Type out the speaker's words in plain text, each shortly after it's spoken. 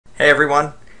Hey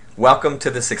everyone, welcome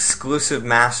to this exclusive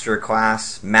master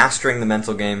class, Mastering the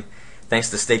Mental Game,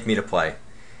 thanks to Stake Me to Play.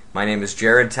 My name is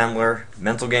Jared Tendler,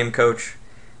 mental game coach.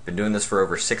 Been doing this for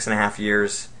over 6.5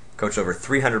 years, coached over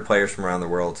 300 players from around the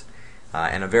world,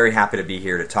 and I'm very happy to be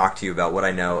here to talk to you about what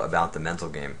I know about the mental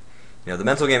game. You know, the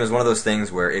mental game is one of those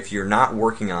things where if you're not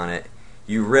working on it,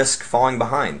 you risk falling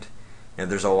behind. You know,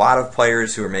 there's a lot of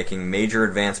players who are making major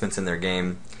advancements in their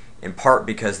game, in part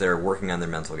because they're working on their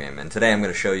mental game. And today I'm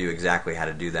going to show you exactly how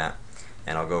to do that,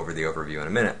 and I'll go over the overview in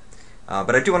a minute.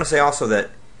 But I do want to say also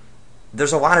that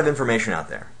there's a lot of information out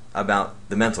there about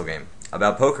the mental game,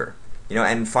 about poker,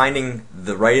 and finding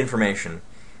the right information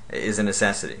is a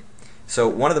necessity. So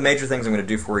one of the major things I'm going to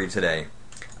do for you today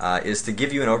is to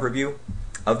give you an overview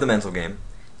of the mental game,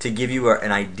 to give you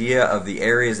an idea of the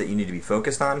areas that you need to be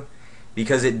focused on,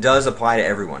 because it does apply to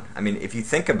everyone. I mean, if you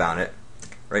think about it,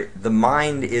 right, the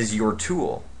mind is your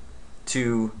tool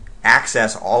to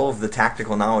access all of the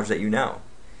tactical knowledge that you know.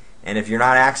 And if you're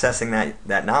not accessing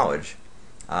that knowledge,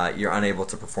 you're unable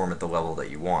to perform at the level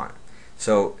that you want.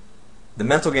 So the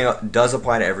mental game does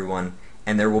apply to everyone,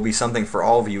 and there will be something for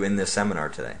all of you in this seminar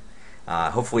today.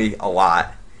 Hopefully a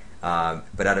lot,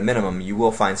 but at a minimum you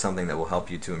will find something that will help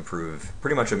you to improve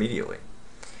pretty much immediately.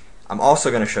 I'm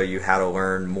also going to show you how to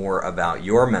learn more about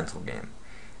your mental game.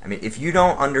 I mean, if you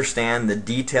don't understand the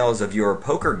details of your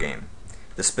poker game,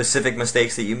 the specific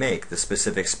mistakes that you make, the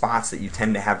specific spots that you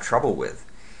tend to have trouble with,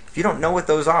 if you don't know what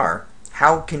those are,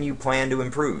 how can you plan to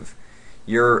improve?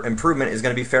 Your improvement is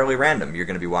going to be fairly random. You're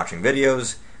going to be watching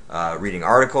videos, reading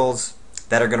articles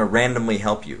that are going to randomly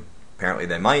help you. Apparently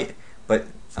they might, but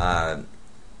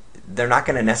they're not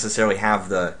going to necessarily have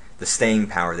the staying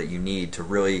power that you need to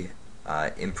really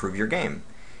improve your game.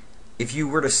 If you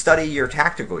were to study your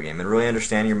tactical game and really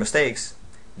understand your mistakes,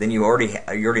 then you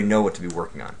already know what to be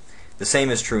working on. The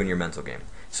same is true in your mental game.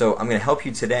 So I'm going to help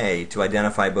you today to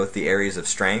identify both the areas of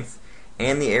strength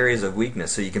and the areas of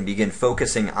weakness, so you can begin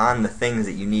focusing on the things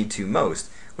that you need to most,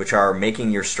 which are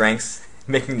making your strengths,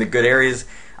 making the good areas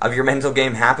of your mental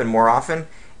game happen more often,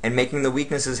 and making the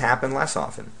weaknesses happen less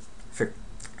often.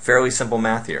 Fairly simple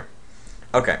math here.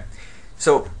 Okay,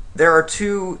 so there are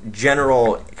two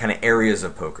general kind of areas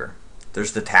of poker.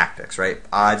 There's the tactics, right?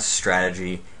 Odds,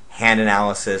 strategy, hand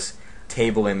analysis,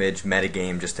 table image,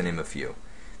 metagame, just to name a few.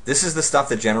 This is the stuff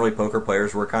that generally poker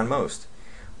players work on most.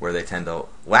 Where they tend to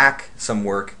lack some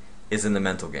work is in the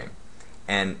mental game.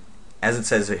 And as it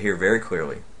says here very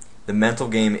clearly, the mental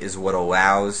game is what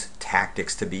allows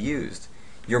tactics to be used.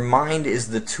 Your mind is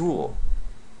the tool.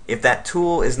 If that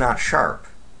tool is not sharp,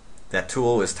 that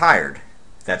tool is tired,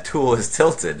 that tool is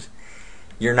tilted,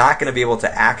 you're not going to be able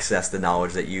to access the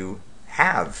knowledge that you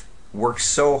have worked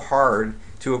so hard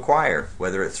to acquire,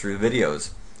 whether it's through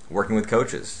videos, working with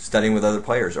coaches, studying with other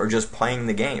players, or just playing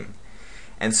the game.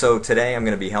 And so today I'm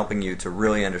going to be helping you to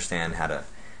really understand how to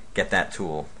get that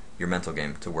tool, your mental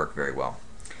game, to work very well.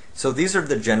 So these are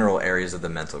the general areas of the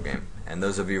mental game, and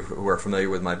those of you who are familiar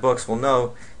with my books will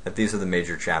know that these are the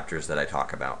major chapters that I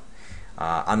talk about.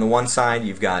 On the one side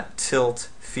you've got tilt,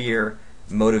 fear,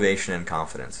 motivation, and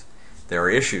confidence. There are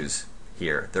issues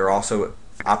here. There are also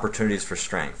opportunities for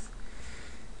strength.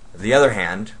 On the other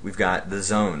hand, we've got the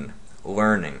zone,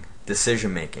 learning,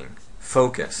 decision making,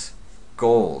 focus,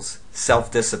 goals,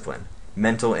 self-discipline,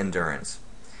 mental endurance.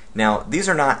 Now, these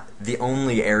are not the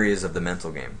only areas of the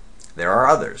mental game. There are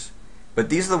others, but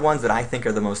these are the ones that I think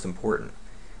are the most important.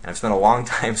 And I've spent a long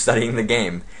time studying the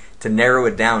game to narrow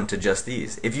it down to just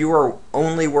these. If you are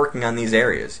only working on these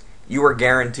areas, you are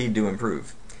guaranteed to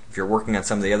improve. If you're working on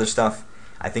some of the other stuff,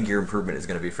 I think your improvement is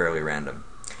going to be fairly random.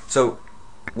 So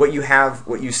what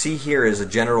you see here is a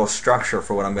general structure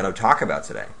for what I'm going to talk about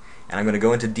today. And I'm going to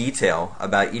go into detail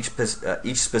about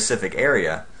each specific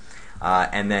area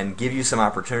and then give you some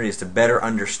opportunities to better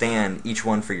understand each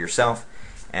one for yourself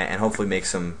and hopefully make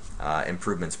some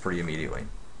improvements pretty immediately.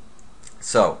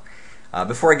 So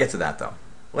before I get to that though,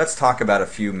 let's talk about a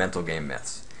few mental game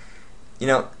myths.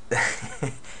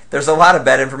 There's a lot of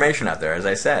bad information out there, as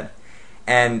I said,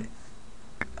 and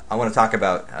I want to talk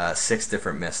about 6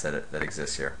 different myths that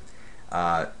exist here.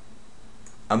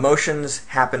 Emotions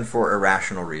happen for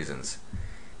irrational reasons.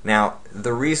 Now,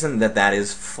 the reason that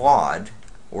is flawed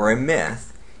or a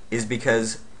myth is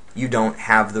because you don't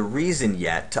have the reason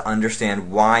yet to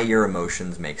understand why your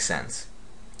emotions make sense.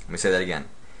 Let me say that again.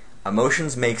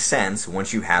 Emotions make sense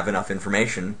once you have enough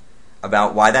information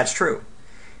about why that's true.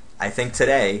 I think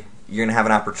today you're going to have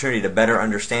an opportunity to better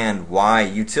understand why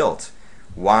you tilt,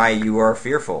 why you are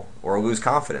fearful or lose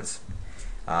confidence.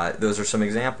 Those are some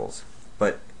examples.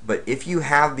 But if you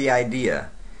have the idea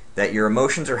that your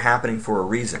emotions are happening for a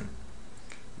reason,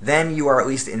 then you are at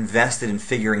least invested in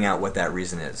figuring out what that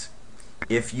reason is.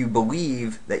 If you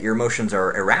believe that your emotions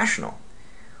are irrational,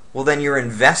 well, then you're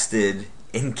invested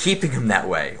in keeping them that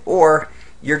way. Or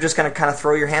you're just going to kind of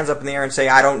throw your hands up in the air and say,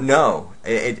 I don't know.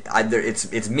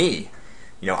 It's me.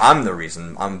 I'm the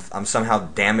reason. I'm somehow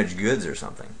damaged goods or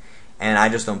something. And I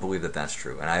just don't believe that that's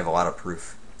true. And I have a lot of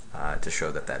proof to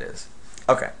show that that is.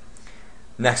 Okay.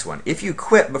 Next one. If you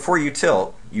quit before you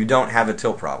tilt, you don't have a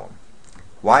tilt problem.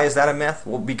 Why is that a myth?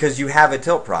 Well, because you have a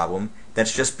tilt problem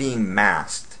that's just being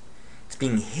masked. It's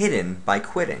being hidden by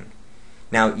quitting.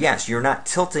 Now, yes, you're not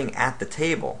tilting at the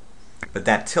table, but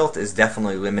that tilt is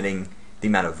definitely limiting the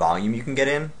amount of volume you can get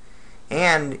in,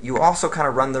 and you also kind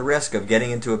of run the risk of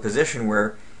getting into a position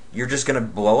where you're just going to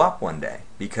blow up one day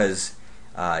because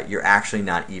you're actually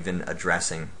not even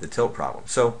addressing the tilt problem.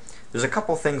 So there's a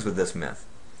couple things with this myth.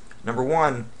 Number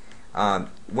one,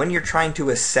 when you're trying to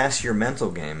assess your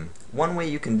mental game, one way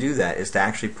you can do that is to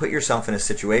actually put yourself in a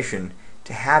situation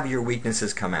to have your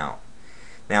weaknesses come out.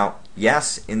 Now,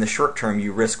 yes, in the short term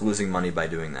you risk losing money by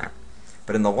doing that,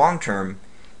 but in the long term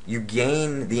you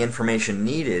gain the information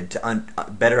needed to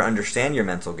better understand your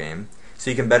mental game so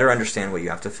you can better understand what you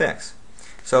have to fix.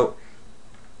 So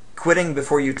quitting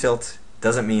before you tilt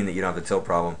doesn't mean that you don't have a tilt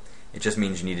problem. It just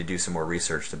means you need to do some more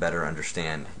research to better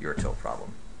understand your tilt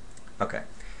problem. Okay.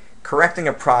 Correcting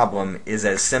a problem is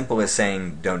as simple as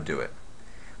saying don't do it.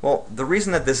 Well, the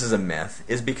reason that this is a myth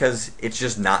is because it's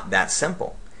just not that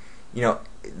simple.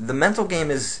 The mental game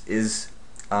is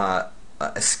a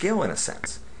skill in a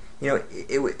sense.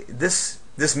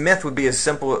 This myth would be as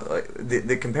simple.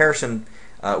 The comparison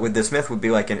with this myth would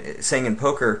be like saying in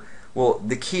poker, well,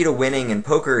 the key to winning in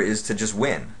poker is to just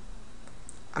win.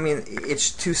 I mean,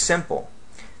 it's too simple.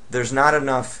 There's not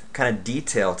enough kind of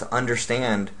detail to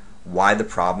understand why the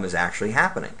problem is actually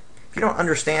happening. If you don't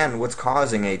understand what's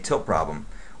causing a tilt problem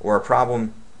or a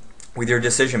problem with your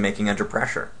decision making under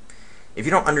pressure, if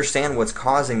you don't understand what's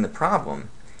causing the problem,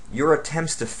 your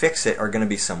attempts to fix it are going to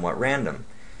be somewhat random.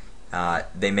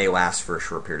 They may last for a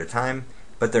short period of time,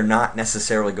 but they're not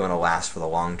necessarily going to last for the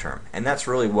long term. And that's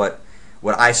really what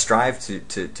I strive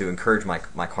to encourage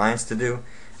my clients to do,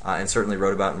 and certainly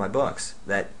wrote about in my books,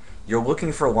 that you're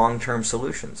looking for long-term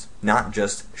solutions, not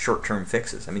just short-term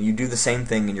fixes. I mean, you do the same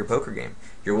thing in your poker game.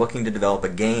 You're looking to develop a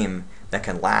game that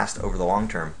can last over the long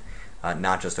term,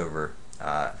 not just over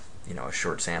a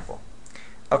short sample.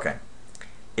 Okay,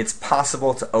 it's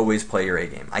possible to always play your A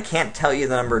game. I can't tell you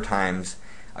the number of times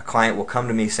a client will come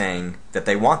to me saying that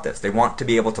they want this. They want to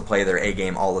be able to play their A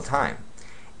game all the time.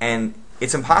 And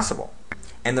it's impossible.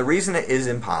 And the reason it is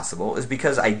impossible is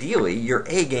because ideally your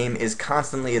A game is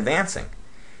constantly advancing.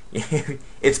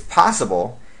 It's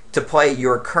possible to play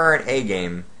your current A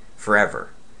game forever,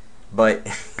 but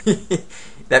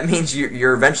that means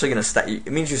you're eventually going to stop.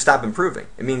 It means you stop improving.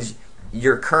 It means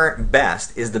your current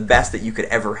best is the best that you could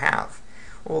ever have.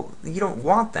 Well, you don't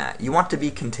want that. You want to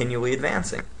be continually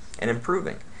advancing and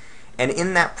improving. And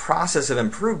in that process of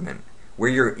improvement, where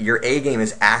your A game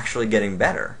is actually getting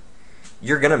better,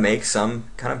 you're going to make some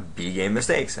kind of B game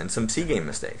mistakes and some C game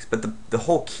mistakes. But the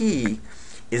whole key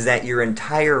is that your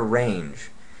entire range,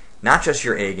 not just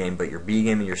your A game, but your B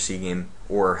game and your C game,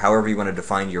 or however you want to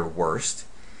define your worst,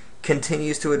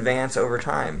 continues to advance over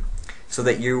time, so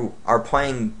that you are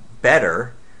playing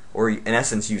better, or in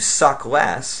essence you suck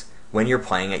less when you're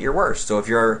playing at your worst. So if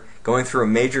you're going through a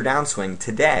major downswing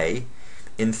today,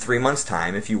 in 3 months'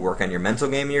 time, if you work on your mental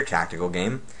game and your tactical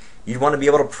game, you'd want to be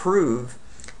able to prove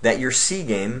that your C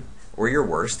game, or your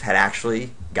worst, had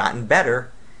actually gotten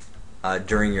better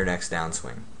during your next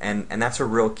downswing. And that's a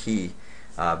real key,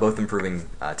 both improving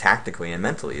tactically and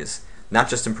mentally, is not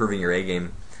just improving your A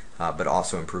game, but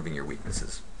also improving your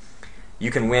weaknesses.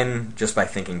 You can win just by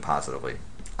thinking positively.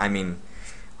 I mean,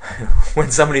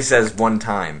 when somebody says one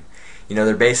time,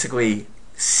 they're basically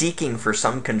seeking for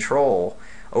some control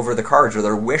over the cards, or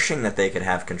they're wishing that they could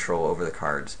have control over the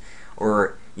cards.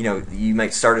 Or, you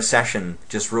might start a session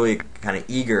just really kind of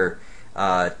eager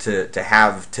to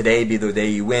have today be the day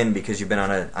you win because you've been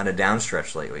on a down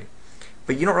stretch lately.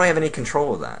 But you don't really have any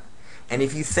control of that. And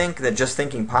if you think that just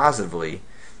thinking positively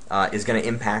is going to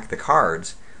impact the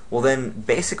cards, well then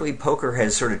basically poker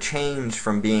has sort of changed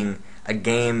from being a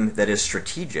game that is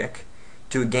strategic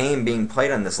to a game being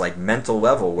played on this mental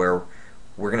level where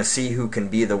we're going to see who can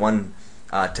be the one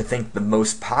to think the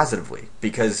most positively,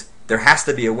 because there has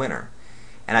to be a winner.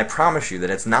 And I promise you that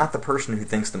it's not the person who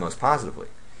thinks the most positively.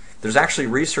 There's actually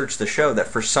research to show that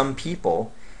for some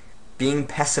people, being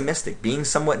pessimistic, being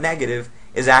somewhat negative,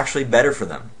 is actually better for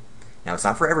them. Now, it's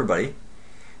not for everybody,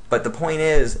 but the point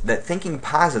is that thinking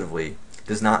positively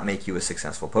does not make you a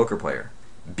successful poker player.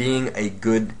 being a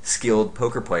good, skilled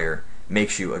poker player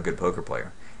makes you a good poker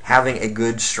player. Having a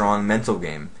good, strong mental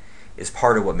game is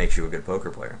part of what makes you a good poker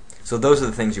player. So those are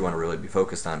the things you want to really be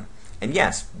focused on. And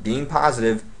yes, being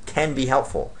positive can be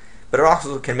helpful, but it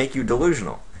also can make you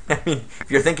delusional. I mean, if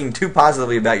you're thinking too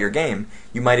positively about your game,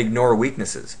 you might ignore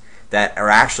weaknesses that are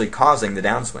actually causing the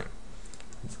downswing.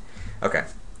 Okay,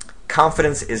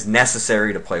 confidence is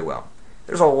necessary to play well.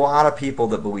 There's a lot of people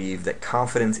that believe that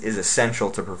confidence is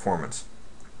essential to performance.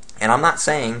 And I'm not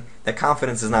saying that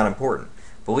confidence is not important.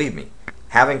 Believe me,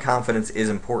 having confidence is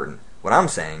important. What I'm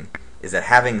saying is that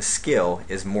having skill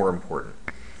is more important.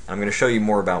 And I'm going to show you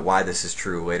more about why this is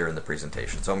true later in the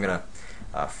presentation. So I'm going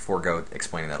to forego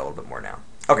explaining that a little bit more now.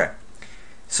 Okay,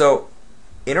 so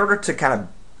in order to kind of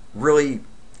really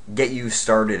get you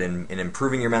started in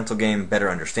improving your mental game, better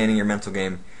understanding your mental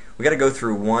game, we got to go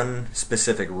through one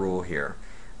specific rule here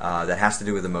that has to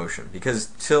do with emotion. Because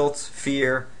tilt,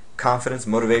 fear, confidence,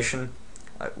 motivation,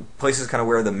 places kind of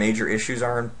where the major issues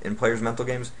are in players' mental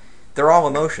games, they're all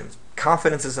emotions.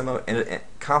 Confidence is an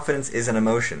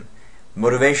emotion.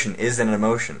 Motivation is an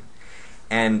emotion.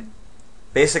 And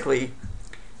basically,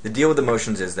 the deal with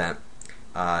emotions is that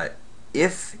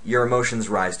if your emotions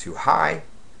rise too high,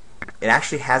 it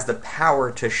actually has the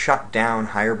power to shut down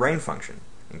higher brain function,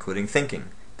 including thinking,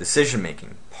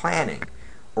 decision-making, planning,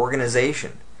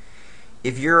 organization.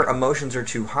 If your emotions are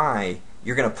too high,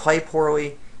 you're going to play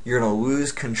poorly, you're going to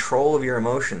lose control of your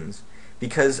emotions,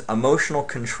 because emotional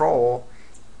control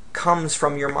comes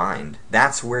from your mind.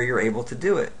 That's where you're able to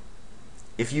do it.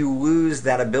 If you lose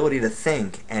that ability to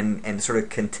think and sort of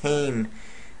contain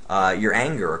your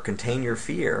anger or contain your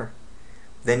fear,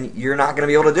 then you're not going to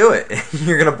be able to do it.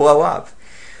 You're going to blow up.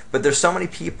 But there's so many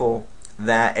people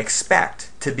that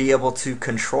expect to be able to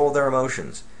control their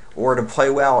emotions or to play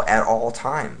well at all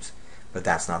times. But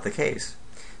that's not the case.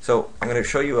 So I'm going to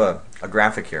show you a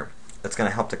graphic here that's going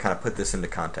to help to kind of put this into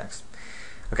context.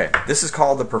 Okay, this is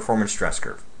called the performance stress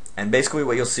curve. And basically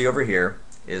what you'll see over here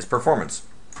is performance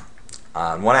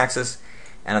on one axis,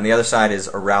 and on the other side is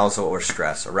arousal or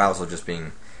stress. Arousal just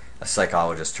being a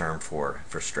psychologist term for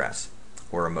stress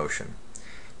or emotion.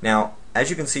 Now, as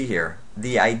you can see here,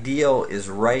 the ideal is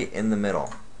right in the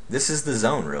middle. This is the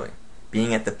zone, really,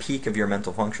 being at the peak of your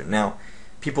mental function. Now,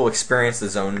 people experience the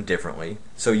zone differently,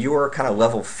 so your kind of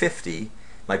level 50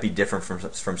 might be different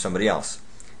from somebody else.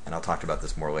 And I'll talk about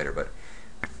this more later, but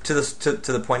to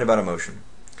the point about emotion.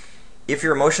 If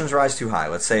your emotions rise too high,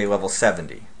 let's say level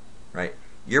 70, right,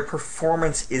 your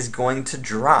performance is going to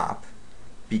drop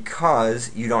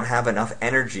because you don't have enough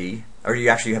energy, or you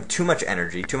actually have too much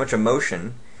energy, too much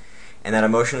emotion, and that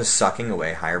emotion is sucking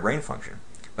away higher brain function.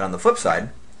 But on the flip side,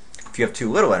 if you have too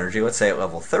little energy, let's say at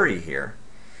level 30 here,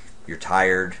 you're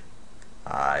tired,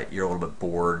 you're a little bit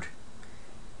bored,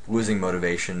 losing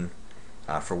motivation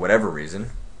for whatever reason,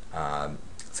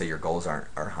 say your goals aren't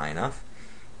high enough,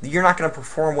 you're not going to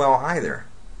perform well either.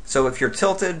 So if you're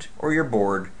tilted or you're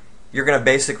bored, you're going to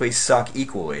basically suck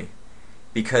equally,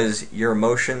 because your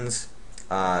emotions,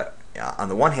 on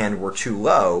the one hand, were too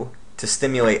low to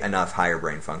stimulate enough higher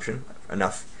brain function,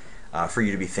 enough for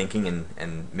you to be thinking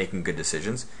and making good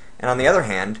decisions. And on the other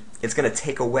hand, it's going to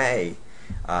take away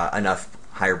enough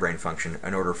higher brain function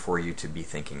in order for you to be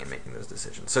thinking and making those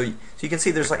decisions. So you can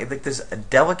see there's like there's a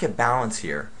delicate balance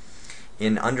here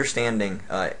in understanding,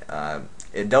 a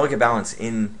delicate balance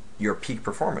in your peak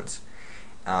performance.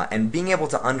 And being able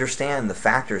to understand the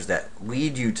factors that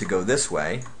lead you to go this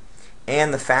way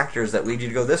and the factors that lead you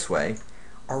to go this way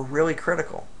are really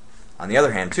critical. On the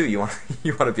other hand, too, you want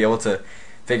to be able to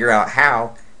figure out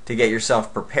how to get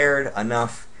yourself prepared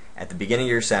enough at the beginning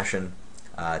of your session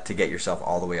to get yourself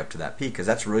all the way up to that peak, because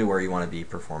that's really where you want to be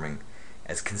performing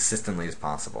as consistently as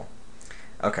possible.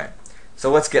 Okay,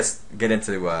 so let's get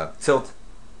into tilt,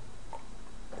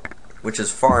 which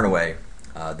is far and away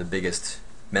the biggest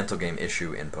mental game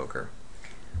issue in poker.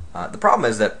 The problem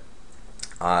is that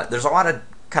there's a lot of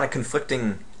kind of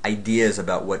conflicting ideas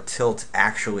about what tilt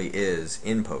actually is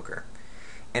in poker.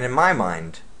 And in my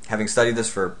mind, having studied this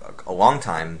for a long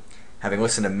time, having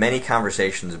listened to many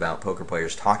conversations about poker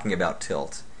players talking about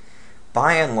tilt,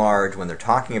 by and large, when they're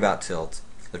talking about tilt,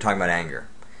 they're talking about anger.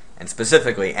 And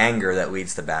specifically, anger that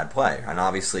leads to bad play. And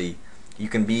obviously, you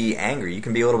can be angry, you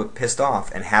can be a little bit pissed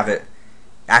off and have it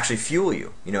actually fuel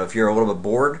you. You know, if you're a little bit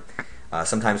bored,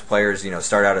 sometimes players,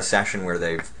 start out a session where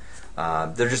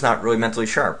they're just not really mentally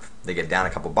sharp. They get down a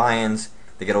couple buy-ins,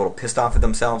 they get a little pissed off at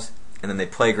themselves, and then they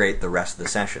play great the rest of the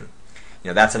session.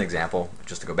 That's an example,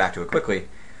 just to go back to it quickly,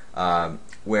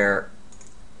 where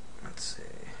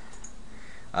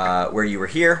where you were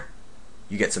here,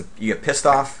 you get pissed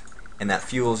off, and that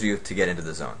fuels you to get into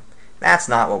the zone. That's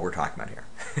not what we're talking about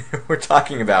here. We're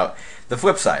talking about the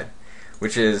flip side,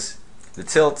 which is the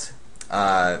tilt.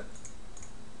 One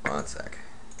sec.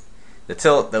 The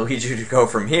tilt that leads you to go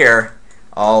from here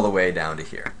all the way down to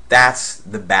here. That's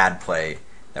the bad play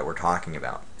that we're talking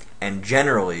about. And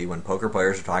generally, when poker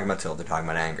players are talking about tilt, they're talking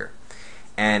about anger.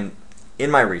 And in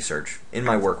my research, in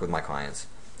my work with my clients,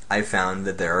 I've found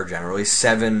that there are generally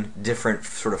 7 different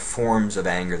sort of forms of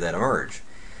anger that emerge.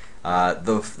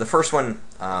 The first one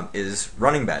is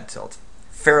running bad tilt.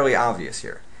 Fairly obvious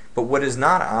here. But what is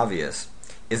not obvious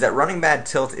is that running bad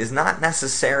tilt is not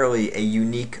necessarily a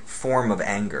unique form of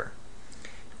anger.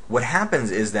 What happens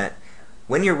is that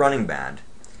when you're running bad,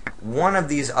 one of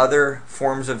these other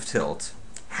forms of tilt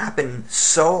happen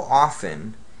so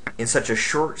often in such a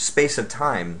short space of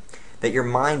time that your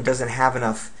mind doesn't have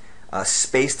enough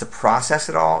space to process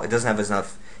it all. It doesn't have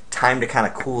enough time to kind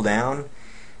of cool down.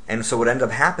 And so what ends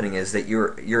up happening is that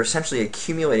you're essentially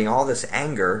accumulating all this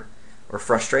anger or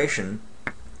frustration,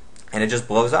 and it just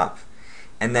blows up.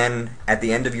 And then at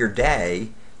the end of your day,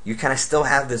 you kind of still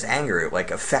have this anger. It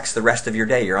like affects the rest of your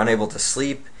day. You're unable to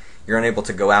sleep. You're unable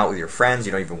to go out with your friends.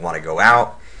 You don't even want to go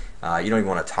out. You don't even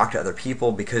want to talk to other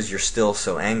people because you're still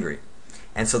so angry.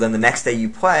 And so then the next day you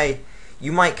play,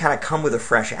 you might kind of come with a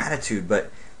fresh attitude,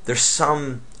 but there's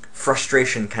some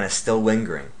frustration kind of still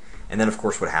lingering. And then of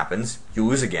course what happens? You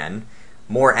lose again.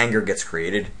 More anger gets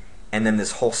created. And then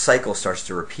this whole cycle starts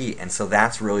to repeat. And so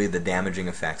that's really the damaging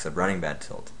effects of running bad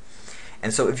tilt.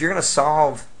 And so if you're going to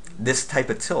solve this type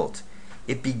of tilt,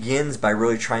 it begins by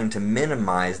really trying to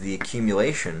minimize the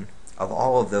accumulation of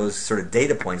all of those sort of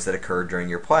data points that occurred during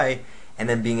your play, and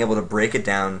then being able to break it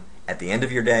down at the end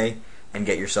of your day and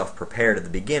get yourself prepared at the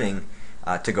beginning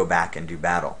to go back and do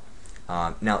battle.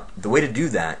 Now, the way to do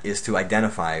that is to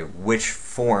identify which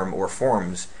form or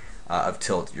forms of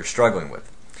tilt you're struggling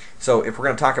with. So if we're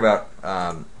going to talk about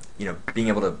being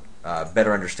able to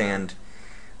better understand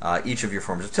each of your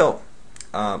forms of tilt,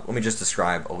 let me just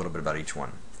describe a little bit about each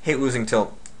one. Hate losing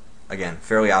tilt, again,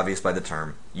 fairly obvious by the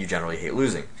term. You generally hate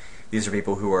losing. These are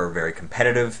people who are very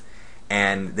competitive,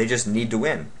 and they just need to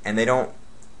win. And they don't,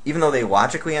 even though they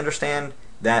logically understand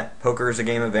that poker is a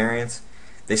game of variance,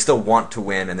 they still want to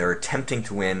win, and they're attempting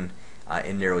to win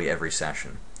in nearly every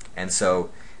session. And so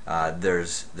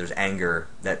there's anger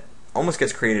that almost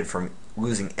gets created from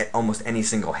losing almost any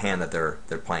single hand that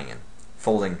they're playing in.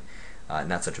 Folding,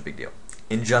 not such a big deal.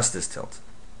 Injustice tilt.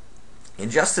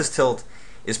 Injustice tilt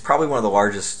is probably one of the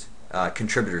largest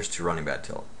contributors to running bad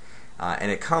tilt.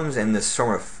 And it comes in this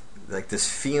sort of, like this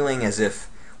feeling as if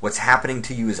what's happening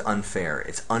to you is unfair.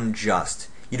 It's unjust.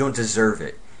 You don't deserve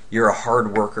it. You're a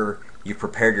hard worker. You've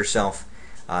prepared yourself.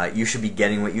 You should be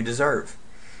getting what you deserve.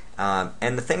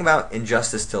 And the thing about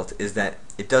injustice tilt is that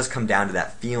it does come down to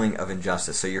that feeling of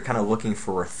injustice. So you're kind of looking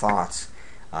for thoughts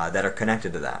that are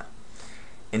connected to that.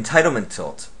 Entitlement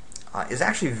tilt is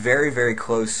actually very, very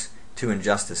close to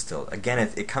injustice tilt. Again,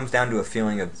 it comes down to a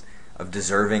feeling of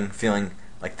deserving, feeling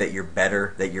like that you're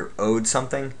better, that you're owed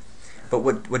something. But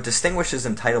what distinguishes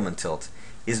entitlement tilt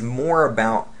is more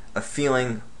about a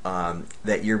feeling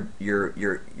that you're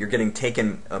getting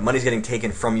taken, money's getting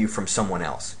taken from you from someone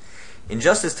else.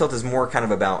 Injustice tilt is more kind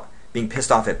of about being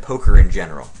pissed off at poker in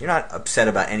general. You're not upset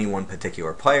about any one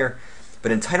particular player,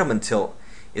 but entitlement tilt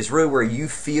is really where you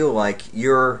feel like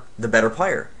you're the better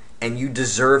player and you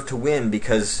deserve to win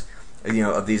because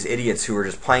of these idiots who are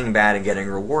just playing bad and getting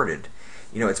rewarded.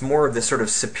 It's more of this sort of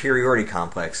superiority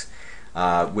complex,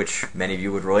 which many of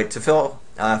you would relate to Phil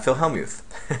Hellmuth,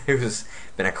 who's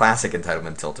been a classic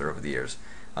entitlement tilter over the years.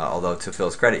 Although to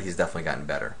Phil's credit, he's definitely gotten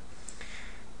better.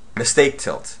 Mistake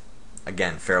tilt,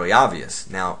 again, fairly obvious.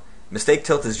 Now, mistake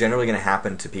tilt is generally going to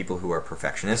happen to people who are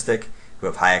perfectionistic, who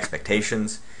have high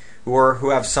expectations, or who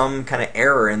have some kind of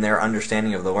error in their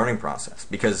understanding of the learning process,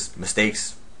 because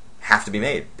mistakes have to be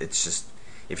made. It's just,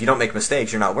 if you don't make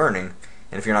mistakes, you're not learning,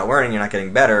 and if you're not learning, you're not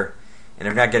getting better, and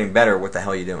if you're not getting better, what the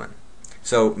hell are you doing?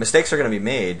 So mistakes are going to be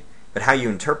made, but how you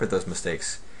interpret those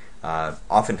mistakes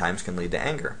oftentimes can lead to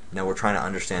anger. Now we're trying to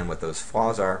understand what those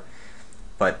flaws are,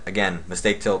 but again,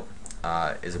 mistake tilt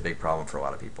is a big problem for a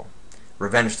lot of people.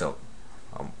 Revenge tilt,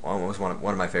 almost one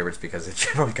of my favorites because it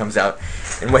generally comes out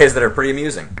in ways that are pretty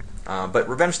amusing. But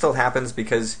revenge tilt happens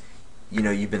because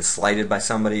you've been slighted by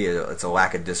somebody. It's a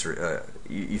lack of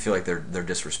you feel like they're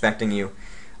disrespecting you.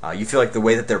 You feel like the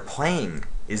way that they're playing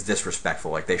is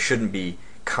disrespectful, like they shouldn't be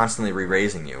constantly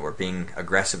re-raising you or being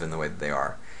aggressive in the way that they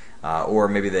are, or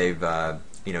maybe they've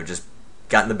just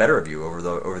gotten the better of you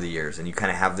over the years, and you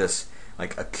kind of have this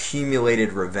like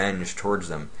accumulated revenge towards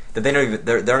them that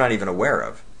they're not even aware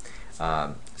of.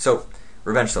 So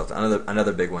revenge tilt,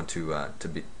 another big one to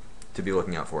be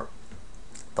looking out for.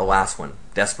 The the last one,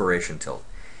 desperation tilt.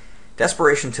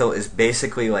 Desperation tilt is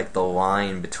basically like the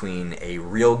line between a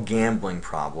real gambling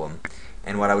problem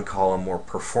and what I would call a more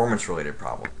performance-related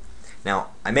problem. Now,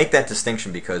 I make that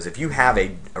distinction because if you have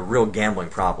a real gambling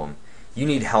problem, you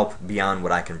need help beyond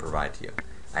what I can provide to you.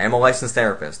 I am a licensed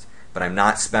therapist, but I'm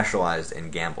not specialized in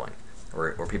gambling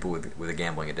or people with a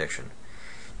gambling addiction.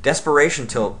 Desperation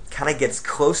tilt kind of gets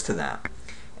close to that,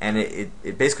 and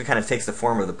it basically kind of takes the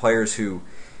form of the players who,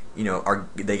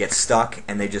 they get stuck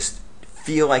and they just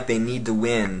feel like they need to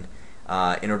win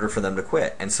in order for them to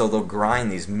quit, and so they'll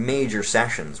grind these major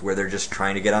sessions where they're just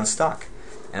trying to get unstuck.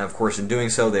 And of course, in doing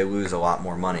so, they lose a lot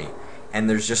more money. And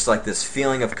there's just like this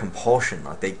feeling of compulsion,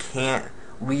 like they can't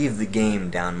leave the game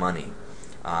down money.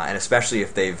 And especially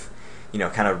if they've,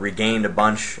 kind of regained a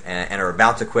bunch and are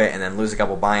about to quit and then lose a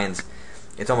couple buy-ins,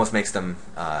 it almost makes them,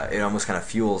 it almost kind of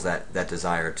fuels that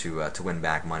desire to win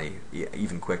back money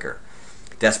even quicker.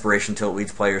 Desperation tilt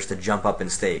leads players to jump up in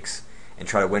stakes and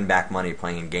try to win back money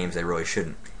playing in games they really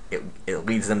shouldn't. It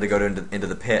leads them to go into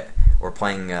the pit or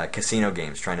playing casino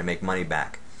games trying to make money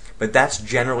back. But that's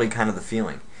generally kind of the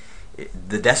feeling.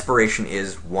 The desperation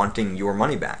is wanting your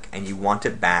money back, and you want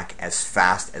it back as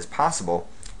fast as possible.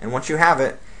 And once you have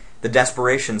it, the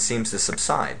desperation seems to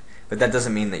subside. But that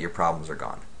doesn't mean that your problems are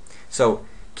gone. So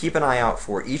keep an eye out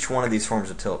for each one of these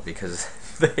forms of tilt because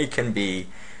they can be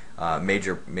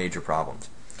major problems.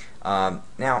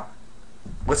 Now,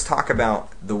 let's talk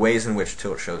about the ways in which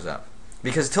tilt shows up.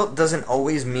 Because tilt doesn't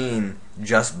always mean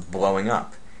just blowing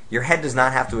up. Your head does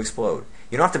not have to explode.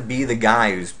 You don't have to be the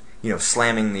guy who's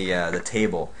slamming the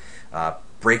table,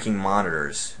 breaking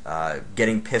monitors,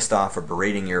 getting pissed off or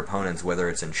berating your opponents, whether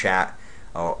it's in chat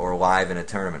or live in a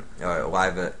tournament, or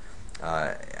live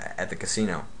at the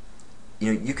casino.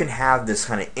 You can have this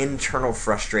kind of internal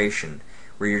frustration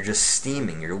where you're just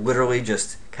steaming. You're literally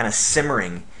just kind of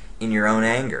simmering in your own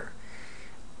anger.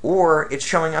 Or it's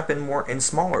showing up in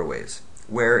smaller ways,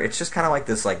 where it's just kind of like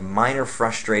this minor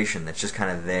frustration that's just kind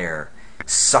of there,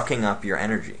 sucking up your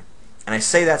energy. And I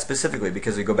say that specifically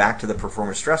because we go back to the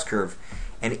performance stress curve,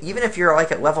 and even if you're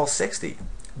at level 60,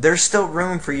 there's still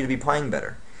room for you to be playing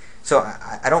better. So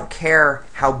I don't care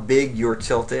how big your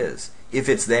tilt is. If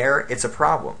it's there, it's a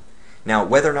problem. Now,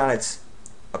 whether or not it's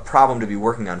a problem to be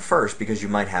working on first, because you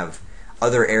might have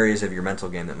other areas of your mental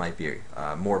game that might be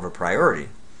more of a priority.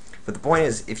 But the point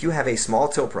is, if you have a small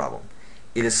tilt problem,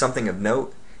 it is something of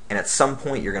note, and at some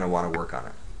point you're going to want to work on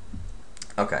it.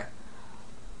 Okay.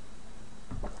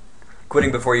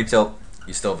 Quitting before you tilt,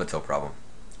 you still have a tilt problem.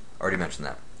 Already mentioned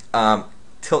that.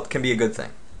 Tilt can be a good thing.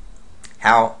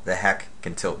 How the heck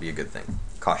can tilt be a good thing?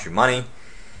 Cost you money,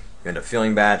 you end up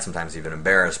feeling bad, sometimes even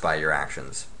embarrassed by your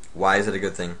actions. Why is it a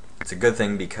good thing? It's a good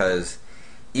thing because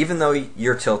even though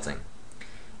you're tilting,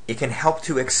 it can help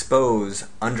to expose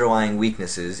underlying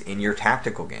weaknesses in your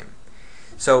tactical game.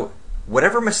 So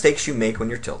whatever mistakes you make when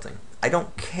you're tilting, I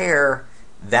don't care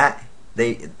that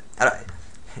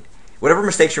whatever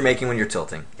mistakes you're making when you're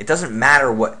tilting, it doesn't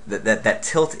matter what that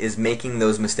tilt is making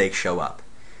those mistakes show up.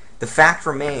 The fact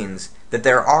remains that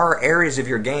there are areas of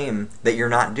your game that you're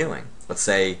not doing. Let's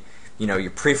say,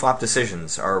 your pre-flop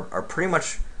decisions are pretty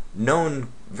much known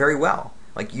very well.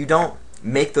 Like, you don't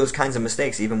make those kinds of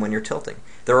mistakes even when you're tilting.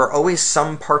 There are always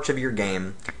some parts of your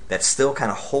game that still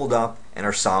kind of hold up and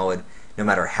are solid no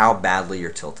matter how badly you're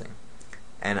tilting.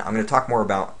 And I'm going to talk more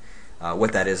about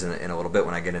what that is in a little bit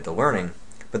when I get into learning.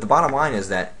 But the bottom line is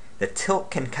that the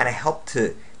tilt can kind of help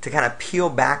to kind of peel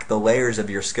back the layers of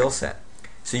your skill set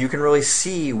so you can really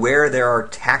see where there are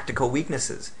tactical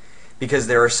weaknesses, because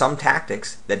there are some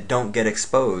tactics that don't get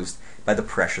exposed by the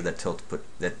pressure that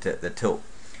tilt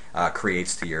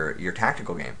creates to your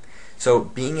tactical game. So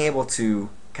being able to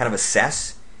kind of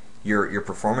assess your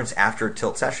performance after a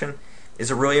tilt session is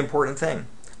a really important thing.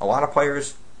 A lot of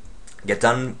players get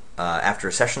done after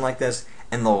a session like this,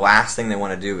 and the last thing they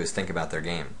want to do is think about their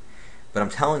game. But I'm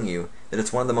telling you that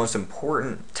it's one of the most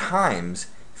important times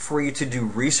for you to do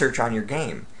research on your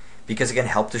game, because it can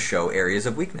help to show areas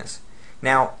of weakness.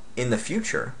 Now, in the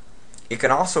future, it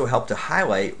can also help to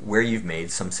highlight where you've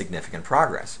made some significant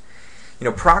progress.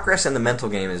 Progress in the mental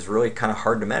game is really kind of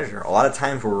hard to measure. A lot of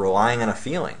times we're relying on a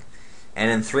feeling. And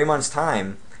in 3 months'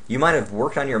 time, you might have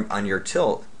worked on your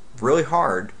tilt really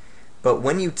hard, but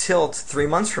when you tilt 3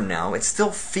 months from now, it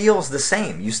still feels the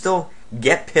same. You still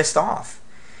get pissed off.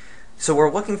 So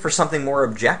we're looking for something more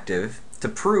objective to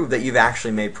prove that you've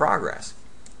actually made progress.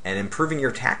 And improving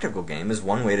your tactical game is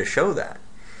one way to show that.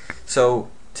 So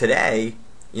today,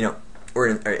 or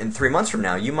in 3 months from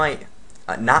now, you might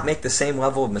not make the same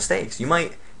level of mistakes. You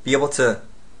might be able to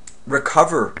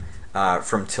recover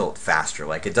from tilt faster,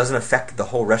 like it doesn't affect the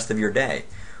whole rest of your day.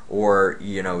 or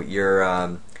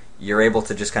you're able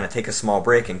to just kind of take a small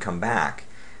break and come back.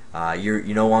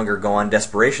 You no longer go on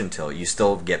desperation tilt. You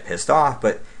still get pissed off,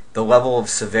 but the level of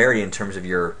severity in terms of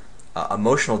your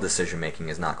emotional decision making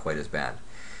is not quite as bad.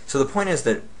 So the point is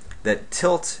that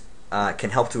tilt can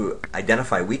help to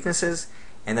identify weaknesses,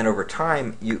 and then over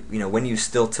time, when you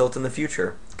still tilt in the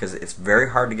future, because it's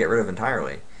very hard to get rid of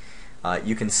entirely,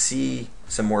 you can see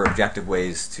some more objective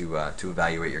ways to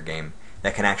evaluate your game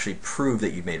that can actually prove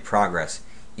that you've made progress,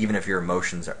 even if your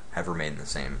emotions have remained the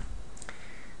same.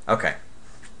 Okay,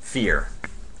 fear.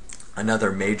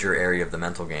 Another major area of the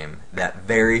mental game that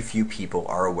very few people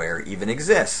are aware even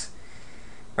exists.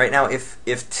 Right now,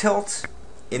 if tilt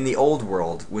in the old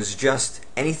world was just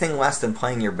anything less than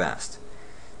playing your best,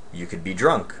 you could be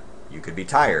drunk, you could be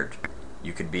tired,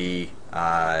 you could be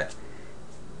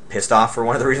pissed off for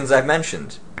one of the reasons I've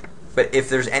mentioned. But if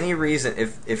there's any reason,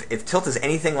 if tilt is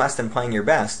anything less than playing your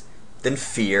best, then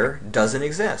fear doesn't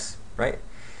exist, right?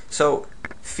 So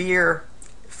fear,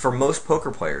 for most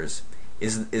poker players,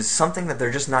 is something that they're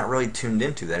just not really tuned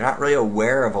into. They're not really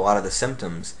aware of a lot of the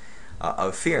symptoms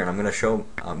of fear, and I'm going to show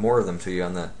more of them to you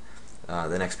on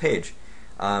the next page.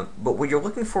 But what you're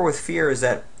looking for with fear is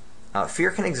that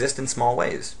fear can exist in small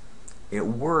ways.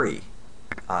 Worry,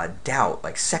 doubt,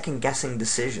 like second-guessing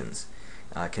decisions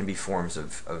can be forms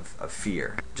of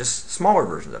fear. Just smaller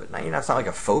versions of it. Now, it's not like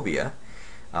a phobia.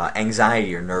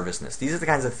 Anxiety or nervousness. These are the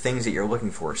kinds of things that you're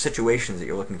looking for, situations that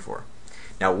you're looking for.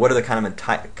 Now, what are the kind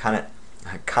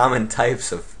of common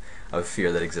types of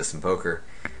fear that exist in poker?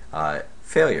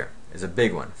 Failure is a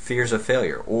big one. Fears of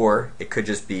failure, or it could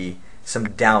just be some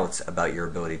doubts about your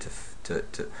ability to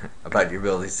about your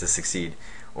abilities to succeed,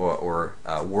 or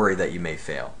worry that you may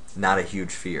fail. Not a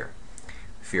huge fear.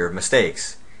 Fear of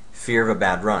mistakes, fear of a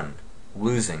bad run,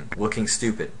 losing, looking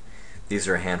stupid. These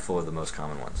are a handful of the most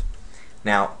common ones.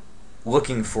 Now,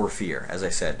 looking for fear, as I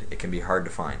said, it can be hard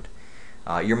to find.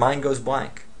 Your mind goes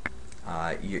blank.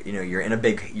 You're in a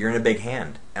big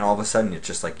hand, and all of a sudden it's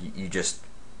just like you just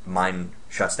mind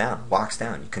shuts down, locks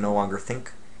down. You can no longer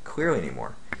think clearly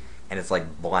anymore, and it's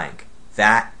like blank.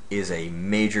 That is a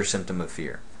major symptom of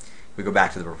fear. If we go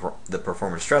back to the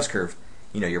performance stress curve,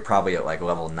 you're probably at like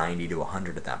level 90 to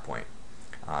 100 at that point.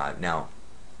 Now,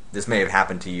 this may have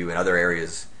happened to you in other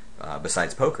areas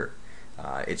besides poker.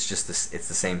 It's the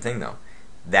same thing though.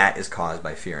 That is caused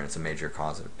by fear, and it's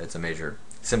a major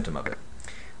symptom of it.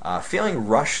 Feeling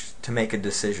rushed to make a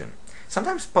decision.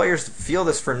 Sometimes players feel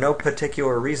this for no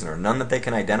particular reason, or none that they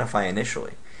can identify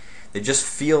initially. They just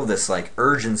feel this like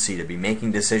urgency to be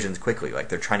making decisions quickly, like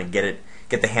they're trying to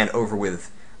get the hand over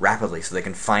with rapidly, so they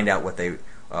can find out what's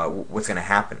going to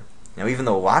happen. Now, even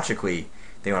though logically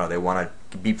they want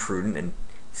to be prudent and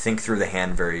think through the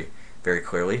hand very, very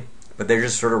clearly, but they're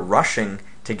just sort of rushing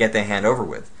to get the hand over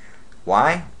with.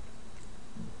 Why?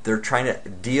 They're trying to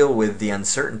deal with the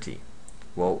uncertainty.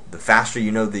 Well, the faster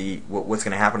you know what's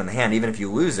going to happen in the hand, even if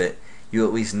you lose it, you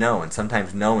at least know, and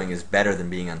sometimes knowing is better than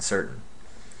being uncertain.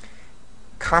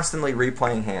 Constantly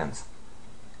replaying hands.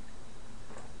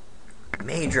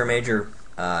 Major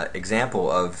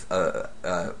example of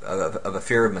a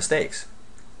fear of mistakes.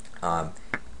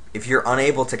 If you're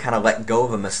unable to kind of let go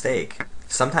of a mistake,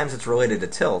 sometimes it's related to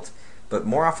tilt, but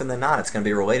more often than not, it's going to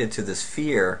be related to this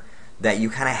fear that you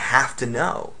kind of have to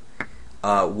know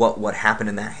what happened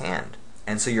in that hand,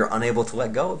 and so you're unable to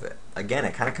let go of it. Again,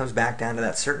 it kind of comes back down to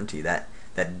that certainty, that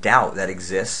doubt that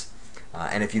exists,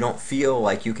 and if you don't feel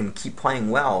like you can keep playing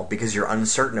well because you're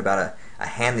uncertain about a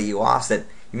hand that you lost, that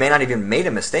you may not even made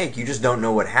a mistake, you just don't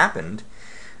know what happened,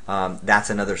 that's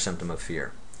another symptom of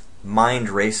fear. Mind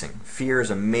racing. Fear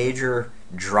is a major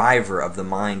driver of the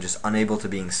mind just unable to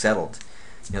being settled.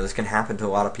 This can happen to a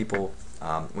lot of people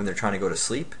when they're trying to go to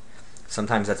sleep.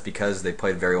 Sometimes that's because they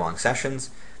played very long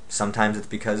sessions. Sometimes it's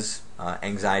because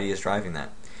anxiety is driving that.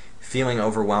 Feeling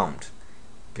overwhelmed.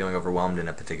 Feeling overwhelmed in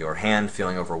a particular hand.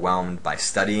 Feeling overwhelmed by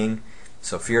studying.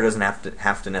 So fear doesn't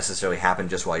have to necessarily happen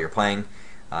just while you're playing.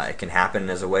 It can happen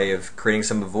as a way of creating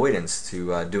some avoidance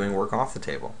to doing work off the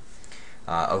table.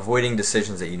 Avoiding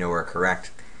decisions that you know are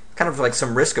correct. Kind of like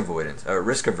some risk avoidance,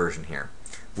 risk aversion here,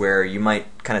 where you might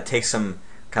kind of take some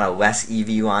kind of less EV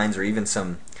lines or even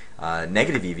some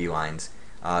negative EV lines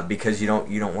because you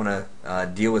don't want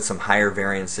to deal with some higher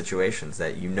variance situations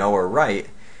that you know are right,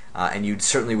 and you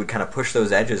certainly would kind of push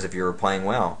those edges if you were playing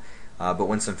well. But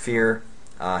when some fear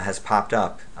has popped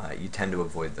up, you tend to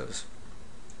avoid those.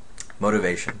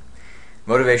 Motivation.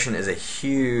 Motivation is a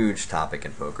huge topic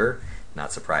in poker,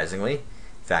 not surprisingly.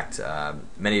 In fact,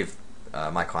 many of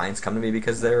my clients come to me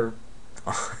because they're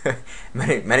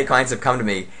many clients have come to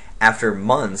me after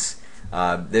months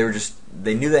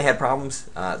They knew they had problems,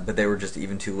 but they were just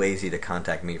even too lazy to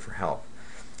contact me for help.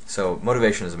 So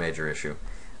motivation is a major issue.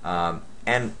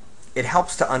 And it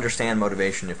helps to understand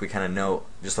motivation if we kind of know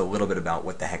just a little bit about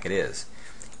what the heck it is.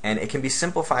 And it can be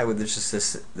simplified with just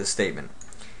this statement.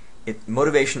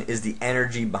 Motivation is the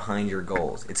energy behind your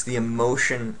goals. It's the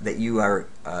emotion that you are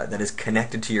that is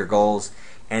connected to your goals,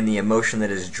 and the emotion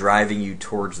that is driving you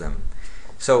towards them.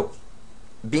 So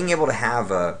being able to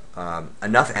have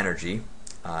enough energy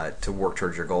to work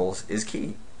towards your goals is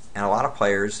key. And a lot of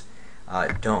players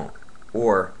don't.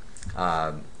 Or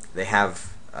they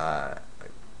have...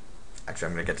 actually,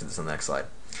 I'm going to get to this on the next slide.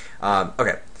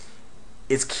 Okay.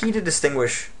 It's key to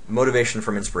distinguish motivation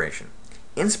from inspiration.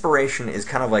 Inspiration is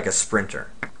kind of like a sprinter,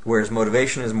 whereas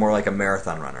motivation is more like a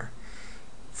marathon runner.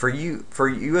 For you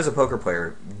as a poker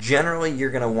player, generally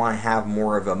you're going to want to have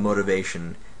more of a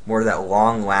motivation, more of that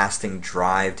long-lasting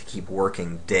drive to keep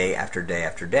working day after day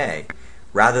after day,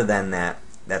 rather than that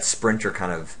sprinter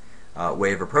kind of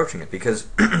way of approaching it, because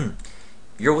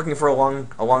you're looking for a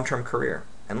long-term career.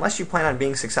 Unless you plan on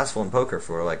being successful in poker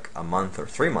for like a month or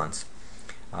 3 months,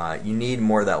 you need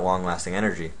more of that long-lasting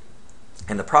energy.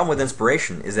 And the problem with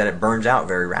inspiration is that it burns out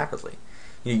very rapidly.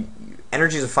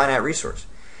 Energy is a finite resource,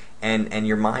 and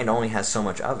your mind only has so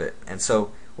much of it. And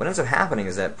so what ends up happening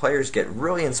is that players get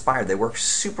really inspired. They work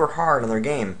super hard on their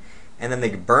game, and then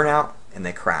they burn out and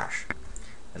they crash.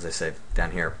 As I say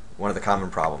down here, one of the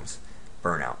common problems,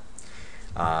 burnout.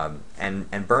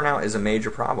 And burnout is a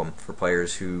major problem for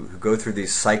players who go through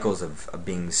these cycles of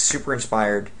being super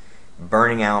inspired,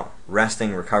 burning out,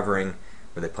 resting, recovering,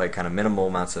 where they play kind of minimal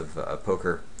amounts of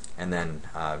poker, and then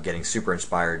getting super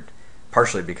inspired,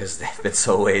 partially because they've been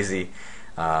so lazy,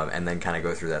 and then kind of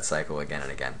go through that cycle again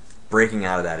and again. Breaking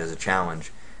out of that is a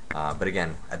challenge, but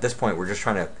again, at this point, we're just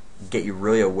trying to get you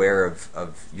really aware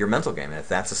of your mental game, and if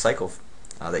that's a cycle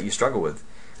that you struggle with,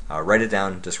 write it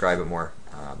down, describe it more,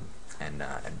 and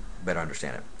better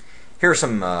understand it. Here are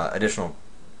some additional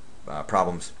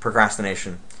problems.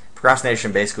 Procrastination.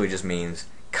 Procrastination basically just means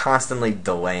constantly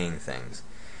delaying things.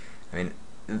 I mean,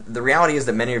 the reality is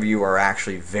that many of you are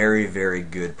actually very, very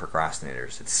good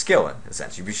procrastinators. It's skill in a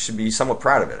sense. You should be somewhat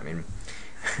proud of it. I mean,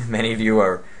 many of you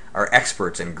are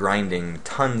experts in grinding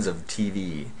tons of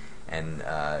TV and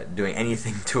doing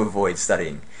anything to avoid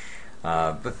studying.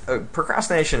 But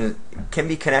procrastination can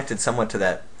be connected somewhat to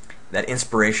that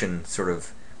inspiration sort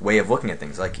of way of looking at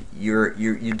things. Like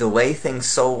you delay things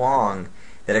so long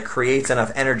that it creates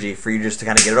enough energy for you just to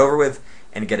kind of get it over with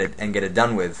and get it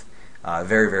done with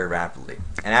very, very rapidly.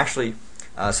 And actually,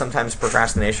 sometimes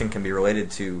procrastination can be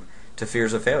related to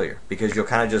fears of failure, because you'll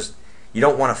kind of you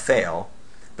don't want to fail,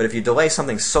 but if you delay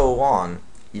something so long,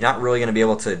 you're not really going to be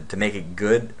able to make it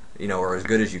good, or as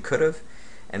good as you could have.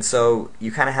 And so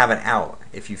you kind of have an out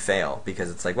if you fail, because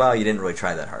it's like, well, you didn't really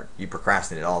try that hard. You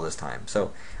procrastinated all this time.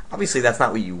 So obviously that's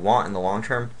not what you want in the long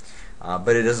term,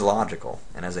 but it is logical.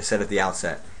 And as I said at the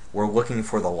outset, we're looking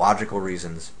for the logical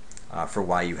reasons for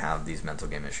why you have these mental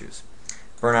game issues.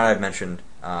 Burnout I've mentioned,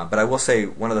 but I will say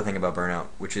one other thing about burnout,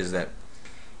 which is that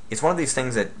it's one of these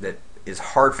things that is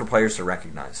hard for players to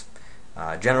recognize.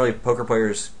 Generally, poker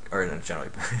players, or not generally,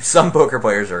 some poker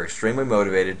players are extremely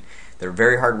motivated. They're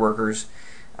very hard workers,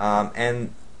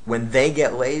 and when they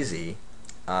get lazy,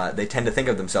 they tend to think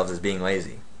of themselves as being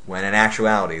lazy, when in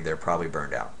actuality they're probably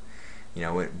burned out.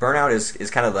 Burnout is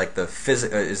kind of like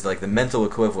the mental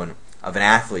equivalent of an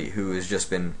athlete who has just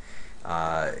been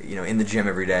in the gym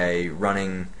every day,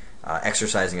 running,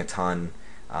 exercising a ton,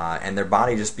 and their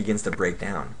body just begins to break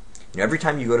down. Every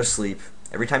time you go to sleep,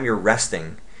 every time you're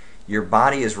resting, your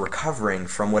body is recovering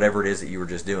from whatever it is that you were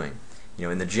just doing.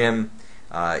 In the gym,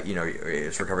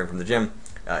 it's recovering from the gym.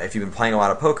 If you've been playing a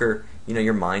lot of poker,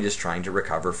 your mind is trying to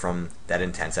recover from that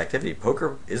intense activity.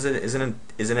 Poker is an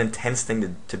intense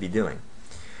thing to be doing.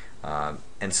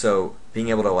 And so being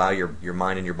able to allow your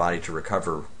mind and your body to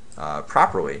recover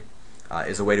properly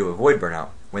is a way to avoid burnout.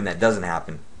 When that doesn't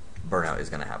happen, burnout is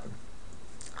going to happen.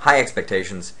 High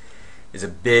expectations is a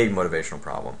big motivational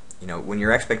problem. When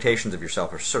your expectations of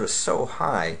yourself are sort of so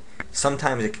high,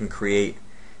 sometimes it can create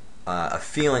a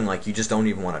feeling like you just don't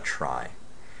even want to try.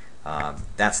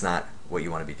 That's not what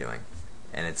you want to be doing.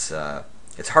 And it's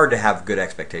hard to have good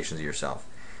expectations of yourself.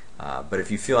 But if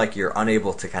you feel like you're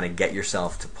unable to kind of get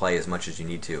yourself to play as much as you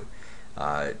need to,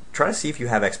 try to see if you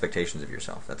have expectations of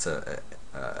yourself. That's a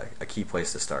key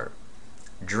place to start.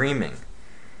 Dreaming.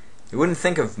 You wouldn't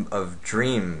think of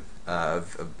dreaming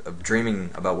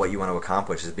about what you want to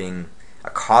accomplish as being a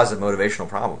cause of motivational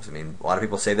problems. I mean, a lot of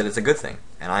people say that it's a good thing,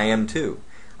 and I am too.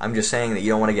 I'm just saying that you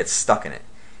don't want to get stuck in it.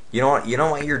 You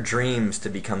don't want your dreams to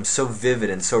become so vivid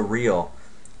and so real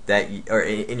or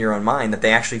in your own mind, that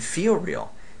they actually feel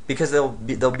real, because it'll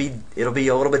be a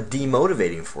little bit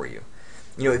demotivating for you.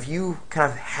 If you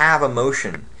kind of have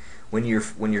emotion when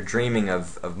you're dreaming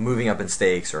of moving up in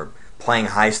stakes, or playing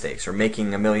high stakes, or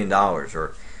making $1 million,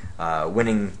 or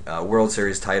winning World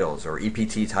Series titles or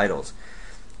EPT titles,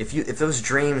 if those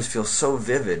dreams feel so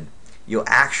vivid, you'll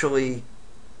actually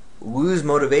lose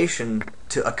motivation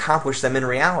to accomplish them in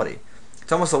reality.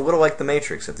 It's almost a little like The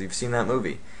Matrix, if you've seen that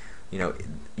movie.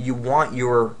 You want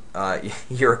your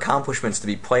accomplishments to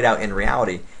be played out in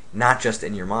reality, not just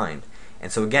in your mind.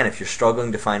 And so again, if you're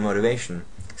struggling to find motivation,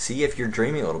 see if you're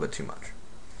dreaming a little bit too much.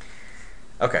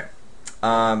 Okay.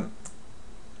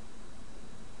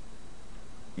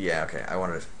 Okay. I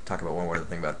wanted to talk about one more other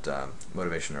thing about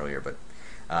motivation earlier, but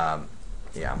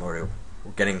we're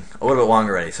getting a little bit long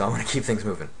already, so I want to keep things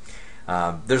moving.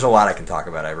 There's a lot I can talk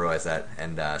about, I realize that,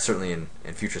 and certainly in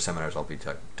future seminars I'll be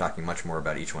talking much more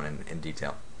about each one in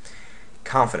detail.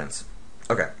 Confidence.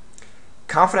 Okay.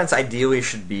 Confidence ideally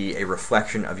should be a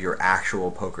reflection of your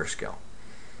actual poker skill.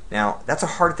 Now, that's a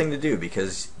hard thing to do,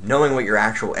 because knowing what your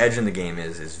actual edge in the game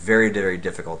is very, very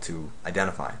difficult to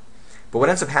identify. But what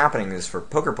ends up happening is, for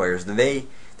poker players,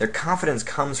 their confidence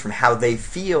comes from how they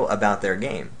feel about their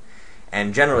game.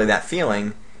 And generally that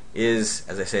feeling is,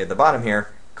 as I say at the bottom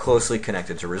here, closely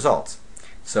connected to results.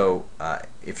 So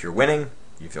if you're winning,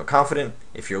 you feel confident.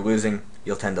 If you're losing,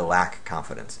 you'll tend to lack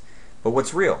confidence. But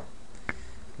what's real?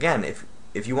 Again,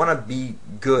 if you want to be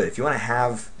good, if you want to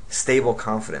have stable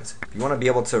confidence, if you want to be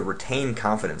able to retain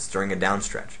confidence during a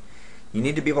downstretch, you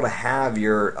need to be able to have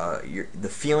the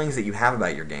feelings that you have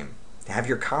about your game, to have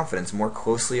your confidence more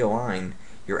closely align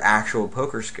your actual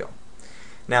poker skill.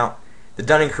 Now, the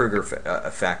Dunning-Kruger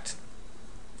effect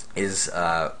is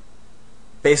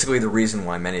basically the reason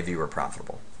why many of you are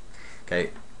profitable. Okay,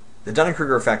 the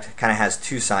Dunning-Kruger effect kind of has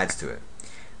two sides to it.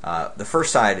 The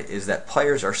first side is that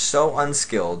players are so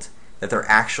unskilled that they're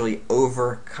actually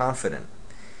overconfident.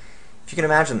 If you can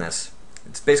imagine this,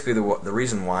 it's basically the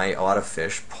reason why a lot of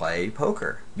fish play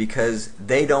poker, because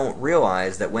they don't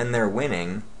realize that when they're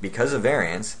winning because of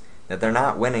variance, that they're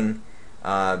not winning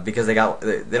because they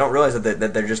don't realize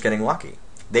that they're just getting lucky.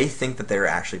 They think that they're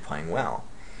actually playing well.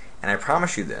 And I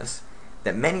promise you this,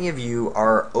 that many of you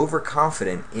are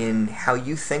overconfident in how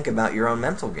you think about your own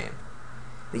mental game.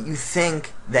 That you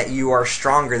think that you are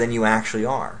stronger than you actually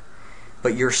are.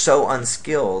 But you're so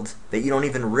unskilled that you don't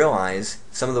even realize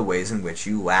some of the ways in which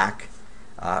you lack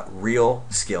real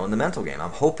skill in the mental game.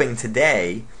 I'm hoping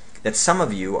today that some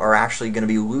of you are actually going to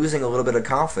be losing a little bit of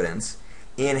confidence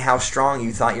in how strong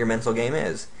you thought your mental game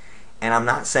is. And I'm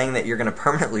not saying that you're going to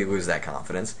permanently lose that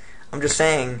confidence. I'm just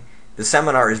saying the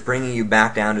seminar is bringing you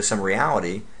back down to some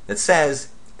reality that says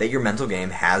that your mental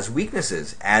game has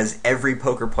weaknesses, as every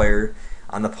poker player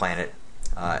on the planet,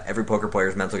 every poker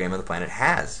player's mental game on the planet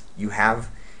has.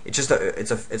 It's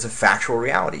a factual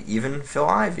reality. Even Phil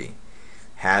Ivey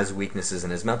has weaknesses in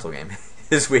his mental game.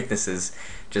 His weaknesses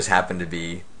just happen to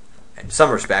be, in some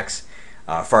respects,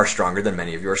 far stronger than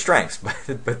many of your strengths.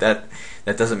 But that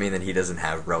doesn't mean that he doesn't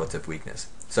have relative weakness.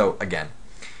 So again,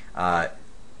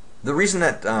 the reason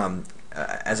that,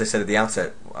 as I said at the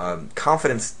outset,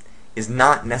 confidence is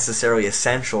not necessarily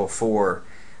essential for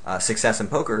success in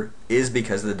poker is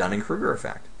because of the Dunning-Kruger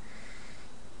effect.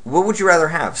 What would you rather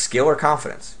have, skill or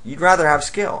confidence? You'd rather have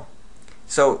skill.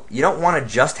 So you don't want to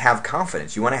just have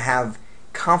confidence. You want to have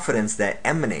confidence that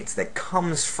emanates, that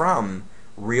comes from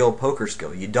real poker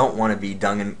skill. You don't want to be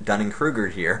Dunning-Kruger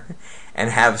here and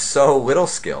have so little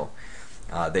skill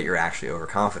that you're actually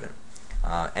overconfident.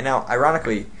 And now,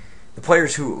 ironically, the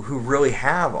players who really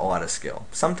have a lot of skill,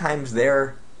 sometimes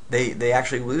they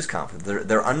actually lose confidence.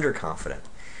 They're underconfident.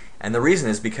 And the reason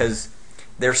is because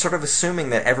they're sort of assuming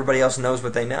that everybody else knows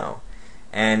what they know.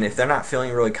 And if they're not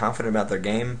feeling really confident about their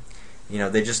game,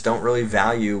 they just don't really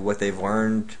value what they've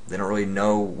learned. They don't really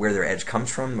know where their edge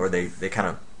comes from, or they kind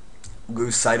of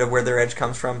lose sight of where their edge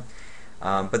comes from.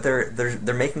 But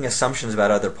they're making assumptions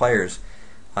about other players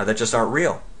that just aren't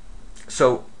real.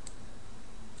 So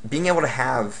being able to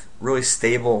have really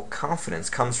stable confidence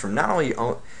comes from not only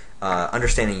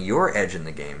understanding your edge in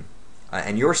the game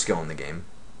and your skill in the game.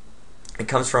 It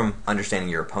comes from understanding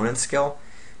your opponent's skill,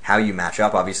 how you match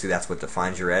up. Obviously, that's what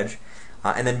defines your edge.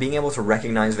 And then being able to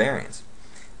recognize variance.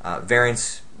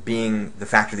 Variance being the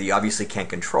factor that you obviously can't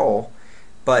control,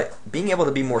 but being able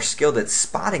to be more skilled at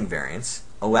spotting variance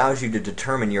allows you to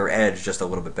determine your edge just a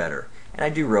little bit better. And I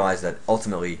do realize that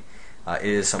ultimately it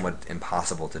is somewhat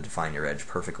impossible to define your edge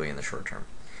perfectly in the short term.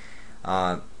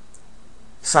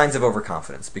 Signs of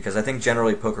overconfidence, because I think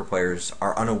generally poker players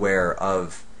are unaware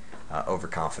of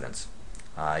overconfidence.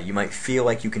 You might feel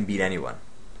like you can beat anyone.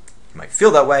 You might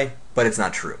feel that way, but it's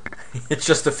not true. It's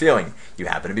just a feeling. You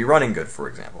happen to be running good, for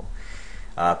example.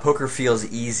 Poker feels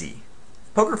easy.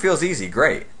 Poker feels easy,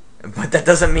 great. But that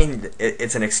doesn't mean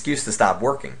it's an excuse to stop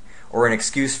working or an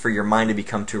excuse for your mind to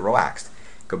become too relaxed.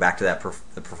 Go back to that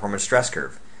the performance stress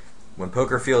curve. When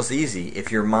poker feels easy,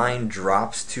 if your mind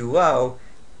drops too low,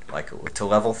 like to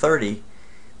level 30,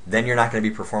 then you're not going to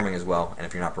be performing as well. And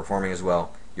if you're not performing as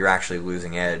well, you're actually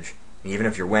losing edge. And even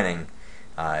if you're winning,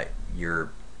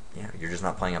 you're just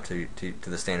not playing up to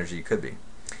the standards that you could be.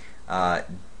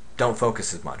 Don't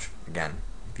focus as much. Again,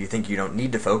 if you think you don't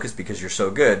need to focus because you're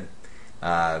so good,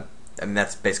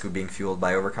 that's basically being fueled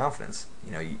by overconfidence.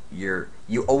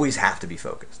 You always have to be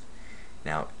focused.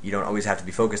 Now, you don't always have to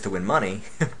be focused to win money,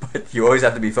 but you always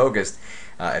have to be focused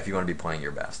if you want to be playing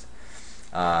your best.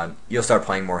 You'll start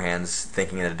playing more hands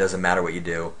thinking that it doesn't matter what you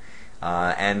do.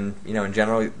 And in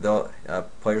general,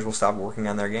 players will stop working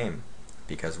on their game.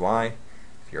 Because why?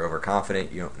 If you're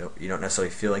overconfident, you don't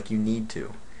necessarily feel like you need to.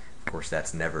 Of course,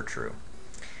 that's never true.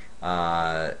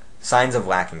 Signs of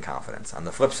lacking confidence. On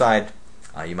the flip side,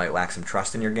 you might lack some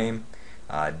trust in your game,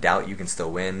 doubt you can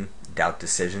still win, doubt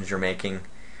decisions you're making.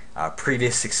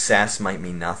 Previous success might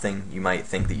mean nothing. You might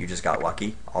think that you just got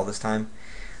lucky all this time.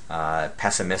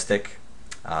 Pessimistic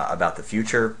about the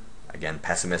future. Again,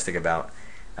 pessimistic about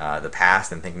the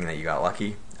past and thinking that you got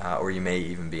lucky. Or you may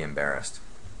even be embarrassed.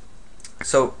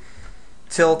 So,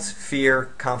 tilt, fear,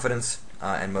 confidence,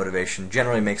 and motivation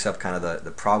generally makes up kind of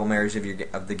the problem areas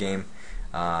of the game.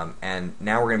 And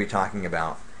now we're going to be talking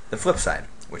about the flip side,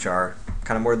 which are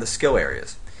kind of more the skill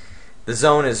areas. The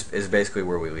zone is basically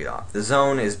where we lead off. The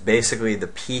zone is basically the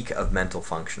peak of mental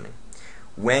functioning.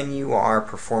 When you are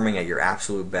performing at your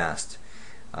absolute best,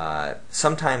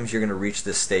 sometimes you're going to reach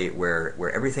this state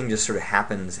where everything just sort of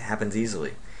happens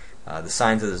easily. The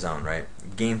signs of the zone, right?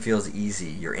 Game feels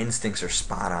easy. Your instincts are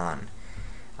spot on.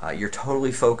 You're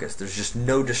totally focused. There's just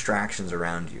no distractions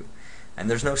around you. And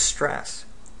there's no stress.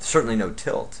 Certainly no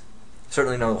tilt.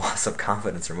 Certainly no loss of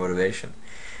confidence or motivation.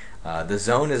 The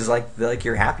zone is like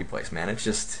your happy place, man.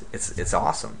 It's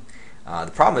awesome.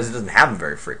 The problem is it doesn't happen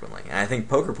very frequently. And I think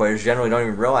poker players generally don't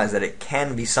even realize that it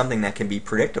can be something that can be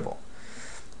predictable.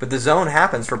 But the zone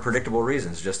happens for predictable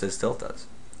reasons, just as tilt does.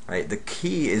 Right? The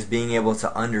key is being able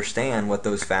to understand what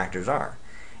those factors are.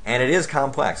 And it is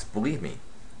complex, believe me.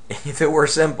 If it were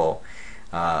simple,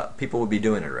 people would be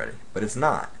doing it already. But it's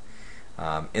not.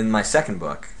 In my second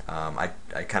book, I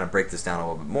kind of break this down a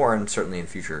little bit more, and certainly in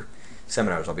future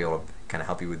seminars I'll be able to kind of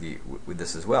help you with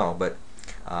this as well. But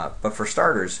for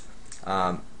starters,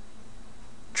 trying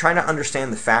to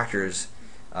understand the factors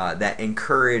that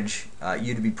encourage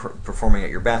you to be performing at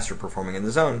your best or performing in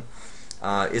the zone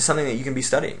is something that you can be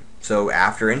studying. So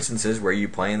after instances where you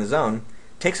play in the zone,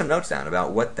 take some notes down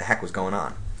about what the heck was going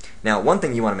on. Now, one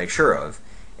thing you want to make sure of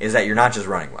is that you're not just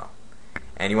running well.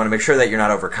 And you want to make sure that you're not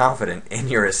overconfident in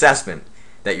your assessment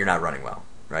that you're not running well,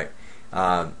 right?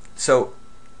 So,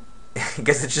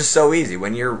 because it's just so easy.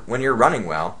 When you're running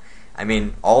well, I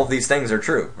mean, all of these things are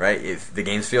true, right? If the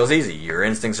game feels easy, your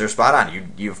instincts are spot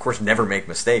on. You of course never make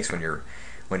mistakes when you're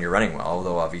running well.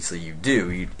 Although obviously you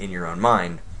do in your own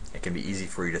mind. It can be easy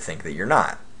for you to think that you're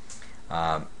not.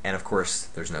 And of course,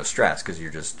 there's no stress because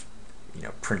you're just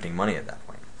printing money at that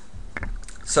point.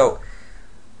 So,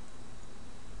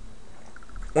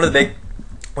 one of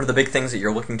the big things that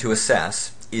you're looking to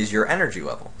assess is your energy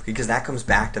level, because that comes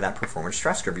back to that performance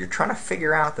stress curve. You're trying to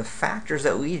figure out the factors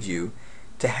that lead you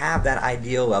to have that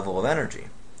ideal level of energy.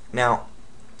 Now,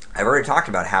 I've already talked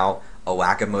about how a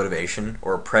lack of motivation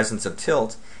or a presence of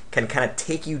tilt can kind of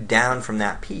take you down from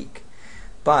that peak.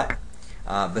 But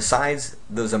besides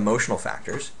those emotional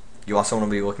factors, you also want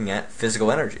to be looking at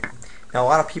physical energy. Now, a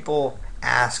lot of people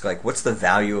ask, like, what's the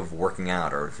value of working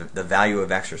out or the value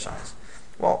of exercise?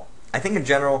 Well, I think in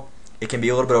general, it can be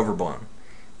a little bit overblown.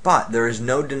 But there is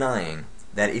no denying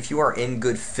that if you are in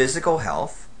good physical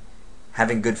health,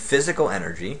 having good physical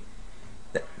energy,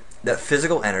 that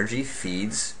physical energy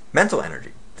feeds mental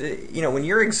energy. When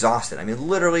you're exhausted, I mean,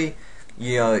 literally,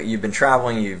 you've been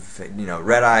traveling, you've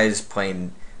red eyes,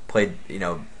 played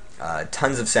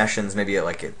tons of sessions, maybe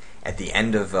at the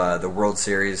end of the World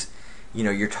Series,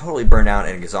 you're totally burned out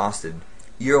and exhausted.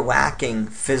 You're lacking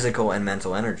physical and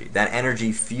mental energy. That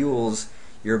energy fuels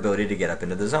your ability to get up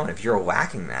into the zone. If you're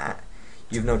lacking that,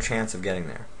 you have no chance of getting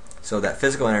there. So that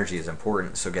physical energy is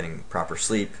important. So getting proper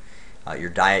sleep,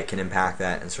 your diet can impact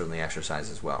that, and certainly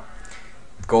exercise as well.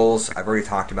 Goals, I've already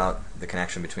talked about the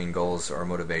connection between goals or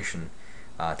motivation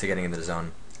to getting into the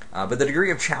zone. But the degree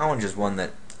of challenge is one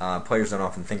that players don't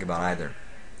often think about either.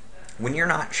 When you're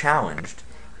not challenged,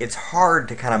 it's hard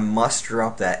to kind of muster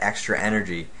up that extra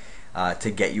energy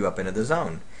to get you up into the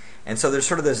zone. And so there's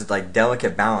sort of this like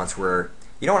delicate balance where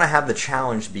you don't want to have the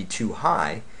challenge be too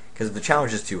high, because if the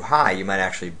challenge is too high, you might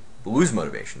actually lose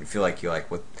motivation. You feel like you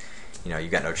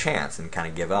got no chance and kind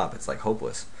of give up. It's like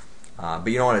hopeless. But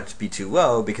you don't want it to be too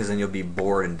low, because then you'll be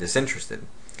bored and disinterested.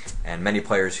 And many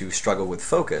players who struggle with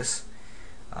focus,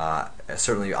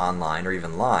 certainly online or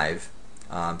even live,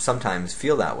 sometimes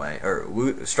feel that way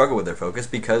or struggle with their focus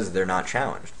because they're not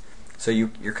challenged. So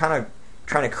you're kind of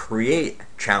trying to create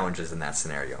challenges in that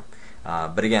scenario.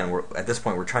 But again, at this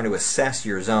point we're trying to assess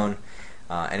your zone,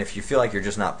 and if you feel like you're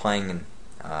just not playing in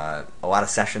a lot of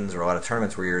sessions or a lot of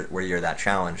tournaments where you're that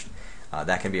challenged,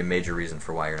 that can be a major reason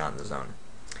for why you're not in the zone.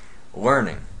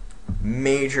 Learning,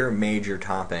 major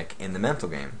topic in the mental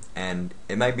game, and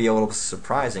it might be a little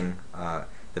surprising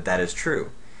that is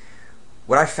true.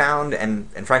 What I found, and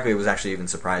frankly it was actually even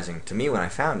surprising to me when I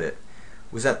found it,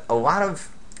 was that a lot of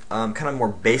kind of more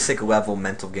basic level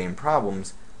mental game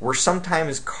problems were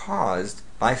sometimes caused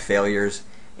by failures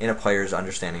in a player's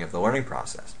understanding of the learning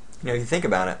process. You think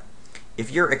about it, if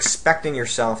you're expecting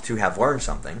yourself to have learned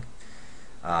something,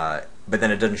 but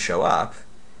then it doesn't show up,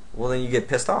 well then you get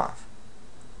pissed off.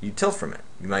 You tilt from it.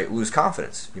 You might lose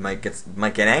confidence. You might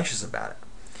get anxious about it.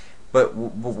 But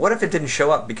what if it didn't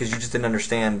show up because you just didn't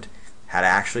understand how to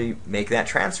actually make that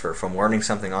transfer from learning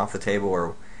something off the table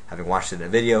or having watched it in a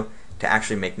video to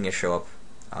actually making it show up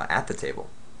at the table?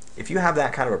 If you have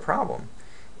that kind of a problem,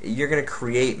 you're going to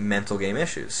create mental game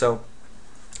issues. So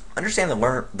understand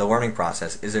the learning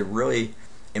process is a really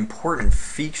important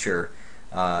feature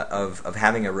of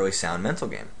having a really sound mental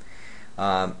game.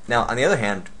 Now, on the other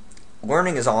hand,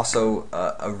 learning is also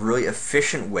a really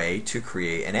efficient way to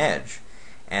create an edge.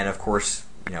 And of course,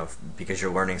 because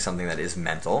you're learning something that is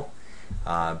mental,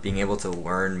 being able to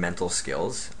learn mental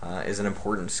skills is an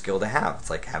important skill to have. It's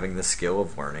like having the skill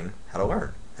of learning how to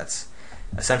learn. That's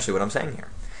essentially what I'm saying here.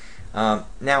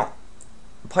 Now,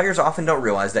 players often don't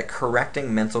realize that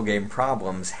correcting mental game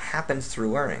problems happens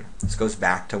through learning. This goes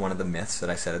back to one of the myths that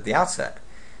I said at the outset.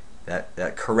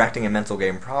 That correcting a mental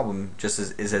game problem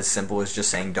is as simple as just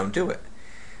saying don't do it.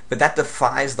 But that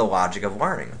defies the logic of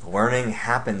learning. Learning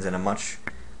happens in a much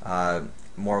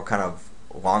more kind of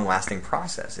long-lasting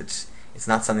process. It's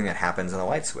not something that happens in a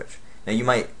light switch. Now you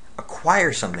might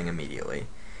acquire something immediately,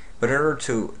 but in order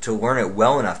to learn it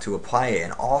well enough to apply it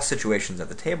in all situations at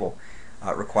the table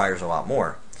requires a lot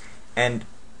more. And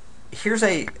here's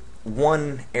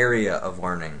one area of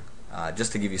learning,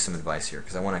 just to give you some advice here,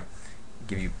 because I want to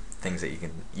give you things that you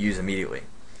can use immediately.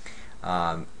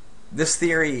 This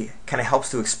theory kind of helps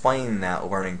to explain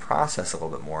that learning process a little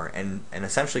bit more, and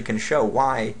essentially can show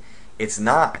why it's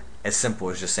not as simple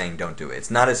as just saying don't do it.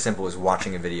 It's not as simple as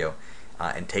watching a video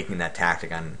and taking that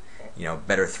tactic on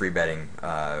better 3-betting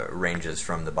ranges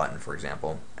from the button, for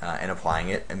example, and applying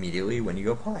it immediately when you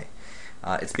go play.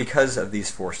 It's because of these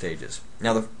 4 stages.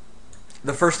 Now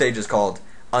the first stage is called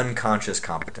unconscious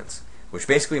competence, which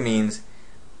basically means,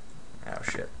 oh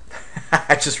shit,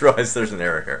 I just realized there's an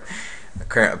error here.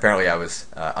 Apparently I was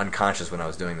unconscious when I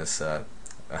was doing this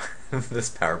this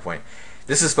PowerPoint.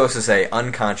 This is supposed to say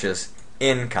unconscious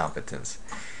incompetence.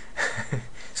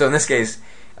 So in this case,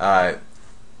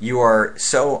 you are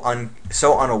so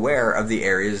unaware of the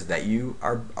areas that you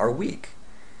are weak.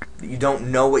 You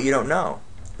don't know what you don't know.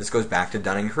 This goes back to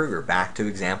Dunning-Kruger, back to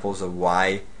examples of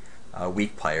why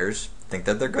weak players think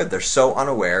that they're good. They're so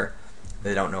unaware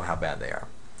they don't know how bad they are.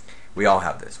 We all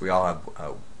have this. We all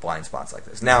have blind spots like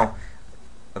this. Now,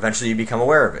 eventually you become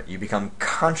aware of it. You become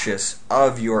conscious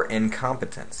of your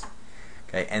incompetence.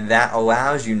 Okay, and that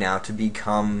allows you now to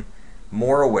become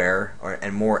more aware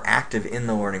and more active in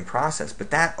the learning process.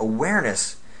 But that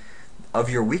awareness of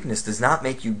your weakness does not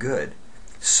make you good.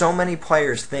 So many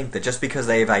players think that just because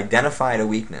they've identified a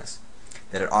weakness,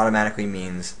 that it automatically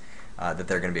means that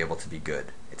they're going to be able to be good.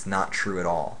 It's not true at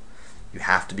all. You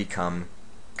have to become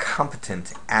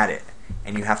competent at it,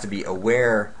 and you have to be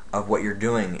aware of what you're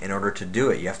doing in order to do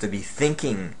it. You have to be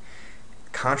thinking.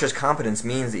 Conscious competence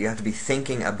means that you have to be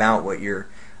thinking about what you're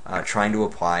trying to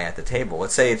apply at the table.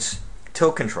 Let's say it's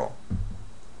tilt control.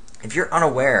 If you're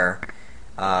unaware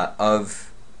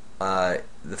of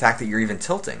the fact that you're even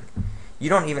tilting, you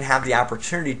don't even have the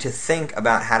opportunity to think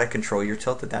about how to control your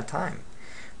tilt at that time.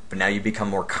 But now you become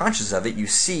more conscious of it, you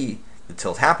see the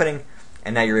tilt happening,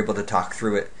 and now you're able to talk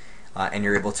through it, and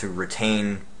you're able to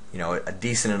retain a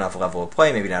decent enough level of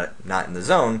play, maybe not in the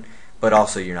zone, but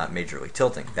also you're not majorly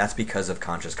tilting. That's because of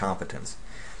conscious competence.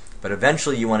 But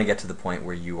eventually you want to get to the point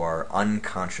where you are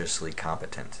unconsciously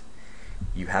competent.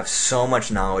 You have so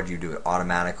much knowledge, you do it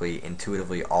automatically,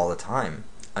 intuitively, all the time,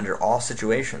 under all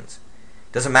situations.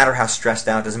 Doesn't matter how stressed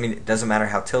out, doesn't matter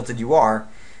how tilted you are,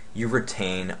 you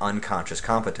retain unconscious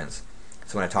competence.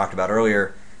 So when I talked about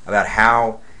earlier about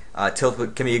how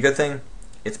tilt can be a good thing,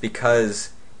 it's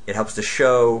because it helps to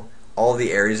show all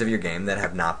the areas of your game that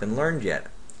have not been learned yet.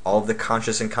 All of the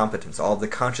conscious incompetence, all of the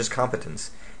conscious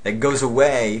competence that goes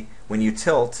away when you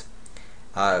tilt,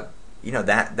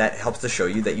 that helps to show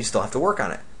you that you still have to work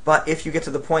on it. But if you get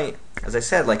to the point, as I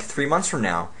said, like 3 months from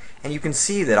now, and you can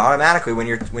see that automatically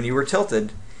when you were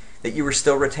tilted, that you were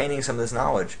still retaining some of this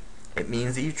knowledge, it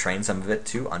means that you trained some of it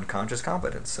to unconscious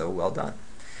competence. So well done.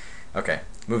 Okay,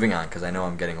 moving on, because I know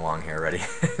I'm getting long here already.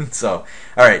 So,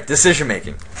 all right, decision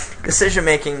making. Decision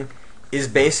making is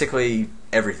basically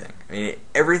everything. I mean,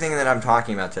 everything that I'm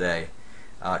talking about today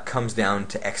comes down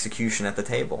to execution at the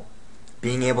table,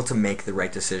 being able to make the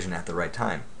right decision at the right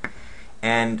time.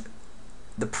 And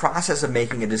the process of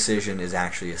making a decision is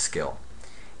actually a skill.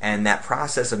 And that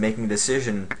process of making a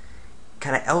decision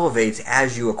kind of elevates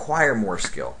as you acquire more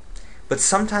skill. But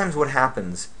sometimes what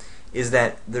happens is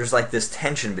that there's like this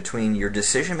tension between your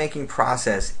decision-making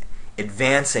process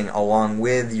advancing along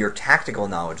with your tactical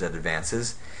knowledge that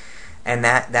advances, and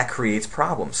that creates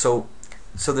problems. So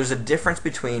there's a difference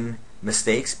between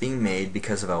mistakes being made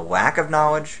because of a lack of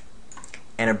knowledge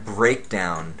and a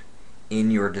breakdown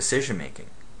in your decision-making.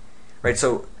 Right?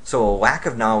 So a lack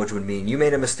of knowledge would mean you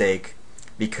made a mistake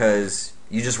because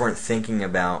you just weren't thinking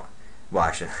about, well,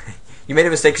 actually, you made a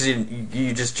mistake because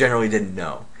you just generally didn't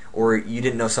know, or you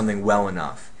didn't know something well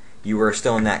enough. You were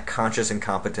still in that conscious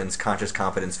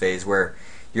competence phase where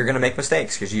you're going to make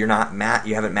mistakes because you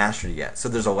haven't mastered it yet. So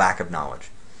there's a lack of knowledge.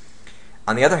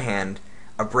 On the other hand,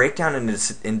 a breakdown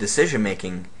in decision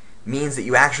making means that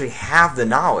you actually have the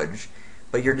knowledge,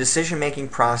 but your decision making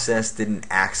process didn't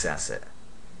access it.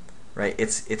 Right?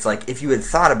 It's like if you had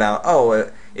thought about,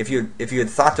 if you had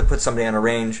thought to put somebody on a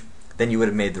range, then you would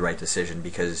have made the right decision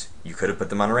because you could have put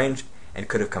them on a range and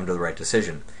could have come to the right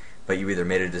decision. But you either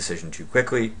made a decision too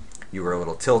quickly, you were a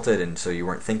little tilted, and so you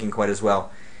weren't thinking quite as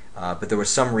well. But there was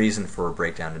some reason for a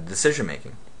breakdown in decision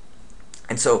making.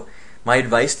 And so my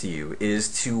advice to you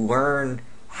is to learn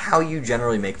how you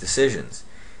generally make decisions.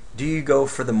 Do you go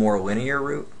for the more linear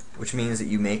route, which means that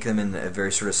you make them in a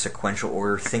very sort of sequential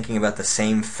order, thinking about the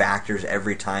same factors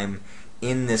every time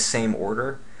in this same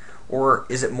order? Or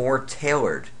is it more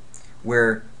tailored,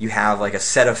 where you have like a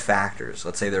set of factors?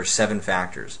 Let's say there's 7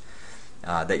 factors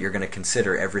that you're going to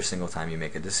consider every single time you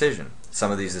make a decision.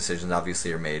 Some of these decisions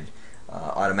obviously are made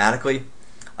automatically,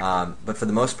 but for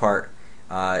the most part,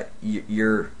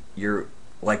 you're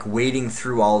like wading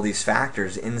through all these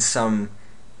factors in some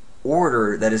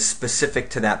order that is specific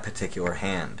to that particular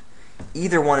hand.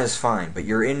 Either one is fine, but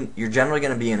you're generally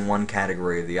going to be in one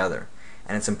category or the other,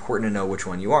 and it's important to know which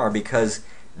one you are, because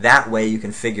that way you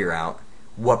can figure out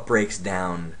what breaks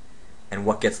down and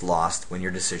what gets lost when your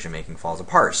decision making falls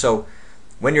apart. So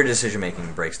when your decision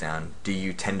making breaks down, do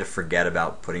you tend to forget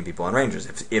about putting people on ranges?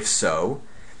 If so,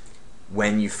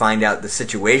 when you find out the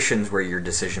situations where your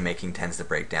decision making tends to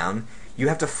break down, you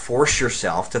have to force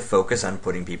yourself to focus on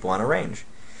putting people on a range.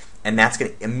 And that's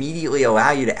going to immediately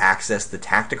allow you to access the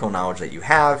tactical knowledge that you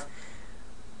have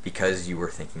because you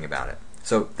were thinking about it.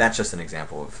 So that's just an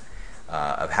example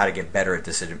of how to get better at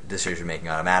decision making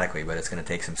automatically, but it's going to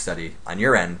take some study on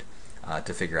your end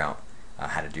to figure out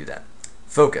how to do that.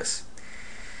 Focus.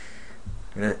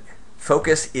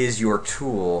 Focus is your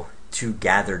tool to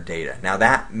gather data. Now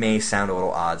that may sound a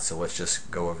little odd, so let's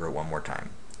just go over it one more time.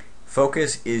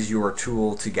 Focus is your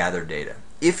tool to gather data.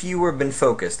 If you have been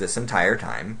focused this entire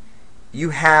time,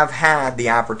 you have had the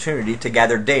opportunity to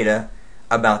gather data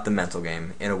about the mental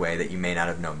game in a way that you may not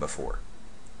have known before.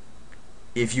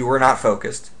 If you were not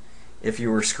focused, if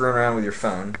you were screwing around with your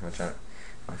phone,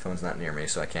 my phone's not near me,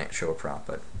 so I can't show a prop,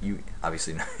 but you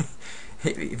obviously know.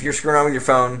 If you're screwing around with your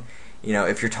phone,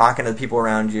 if you're talking to the people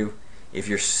around you, if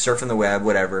you're surfing the web,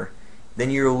 whatever,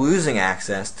 then you're losing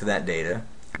access to that data,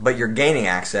 but you're gaining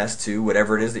access to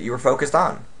whatever it is that you were focused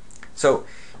on. So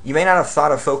you may not have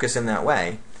thought of focus in that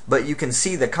way, but you can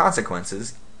see the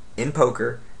consequences in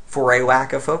poker for a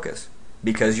lack of focus,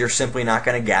 because you're simply not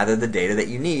going to gather the data that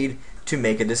you need to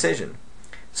make a decision.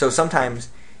 So sometimes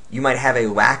you might have a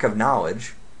lack of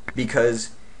knowledge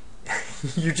because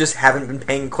you just haven't been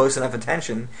paying close enough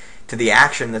attention to the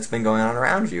action that's been going on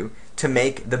around you to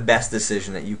make the best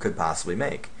decision that you could possibly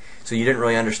make. So you didn't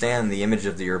really understand the image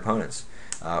of your opponents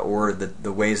or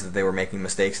the ways that they were making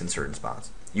mistakes in certain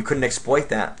spots. You couldn't exploit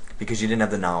that because you didn't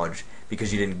have the knowledge,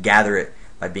 because you didn't gather it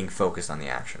by being focused on the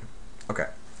action. Okay.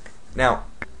 Now,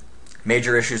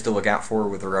 major issues to look out for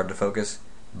with regard to focus,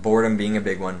 boredom being a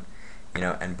big one,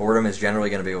 and boredom is generally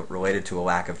going to be related to a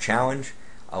lack of challenge,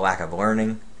 a lack of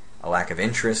learning, a lack of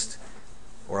interest,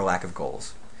 or a lack of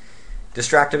goals.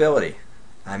 Distractibility.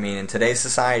 I mean, in today's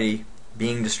society,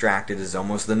 being distracted is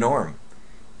almost the norm.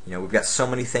 You know, we've got so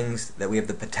many things that we have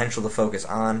the potential to focus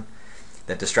on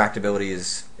that distractibility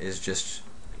is just,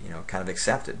 you know, kind of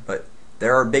accepted. But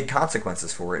there are big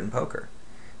consequences for it in poker.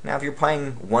 Now, if you're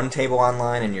playing one table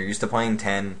online and you're used to playing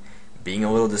 10, being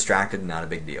a little distracted, not a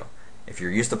big deal. If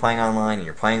you're used to playing online and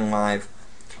you're playing live,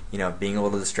 you know, being a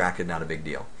little distracted, not a big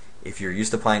deal. If you're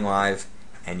used to playing live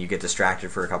and you get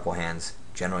distracted for a couple hands,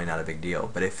 generally not a big deal.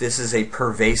 But if this is a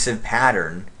pervasive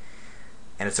pattern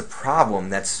and it's a problem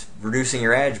that's reducing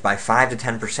your edge by 5 to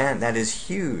 10%, that is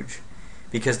huge,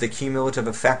 because the cumulative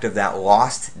effect of that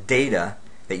lost data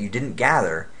that you didn't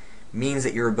gather means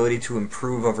that your ability to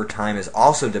improve over time is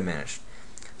also diminished.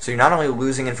 So you're not only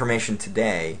losing information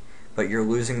today, but you're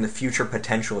losing the future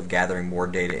potential of gathering more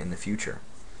data in the future.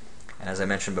 And as I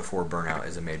mentioned before, burnout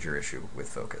is a major issue with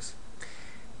focus.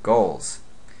 Goals.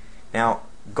 Now,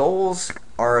 goals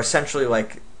are essentially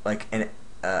like an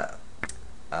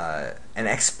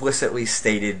explicitly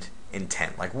stated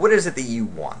intent. Like, what is it that you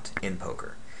want in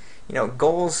poker? You know,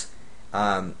 goals,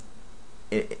 as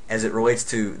it relates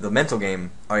to the mental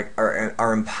game,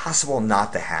 are impossible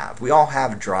not to have. We all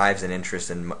have drives and interests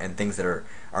and things that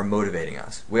are motivating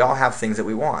us. We all have things that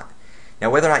we want. Now,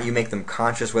 whether or not you make them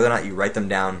conscious, whether or not you write them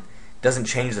down, doesn't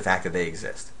change the fact that they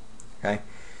exist. Okay?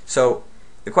 So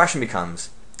the question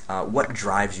becomes, what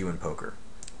drives you in poker?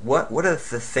 What are the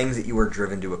things that you are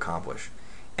driven to accomplish?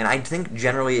 And I think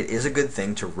generally it is a good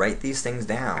thing to write these things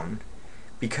down,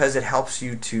 because it helps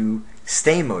you to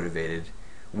stay motivated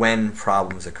when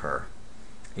problems occur.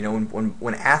 You know,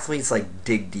 when athletes like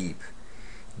dig deep,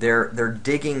 they're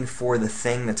digging for the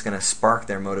thing that's going to spark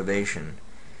their motivation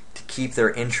to keep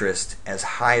their interest as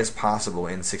high as possible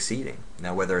in succeeding.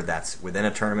 Now, whether that's within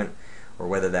a tournament or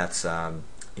whether that's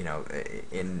you know,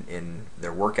 in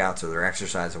their workouts or their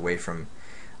exercise away from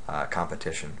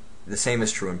competition, the same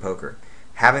is true in poker.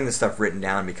 Having the stuff written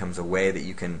down becomes a way that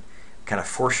you can kind of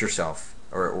force yourself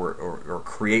or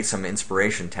create some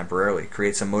inspiration temporarily,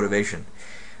 create some motivation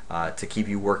to keep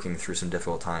you working through some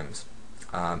difficult times.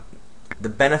 The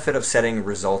benefit of setting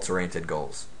results-oriented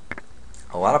goals.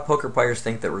 A lot of poker players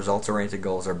think that results-oriented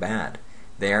goals are bad.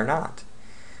 They are not.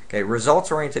 Okay,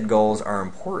 results-oriented goals are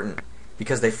important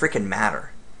because they freaking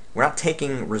matter. We're not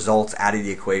taking results out of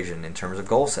the equation in terms of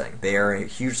goal setting. They are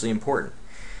hugely important.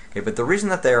 Okay, but the reason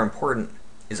that they are important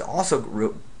is also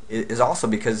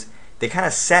because they kind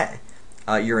of set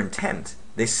your intent.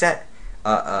 They set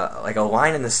like a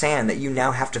line in the sand that you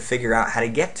now have to figure out how to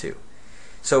get to.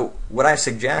 So what I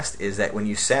suggest is that when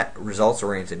you set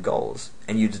results-oriented goals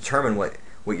and you determine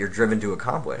what you're driven to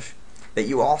accomplish, that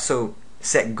you also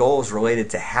set goals related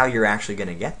to how you're actually going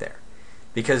to get there.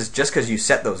 Because just because you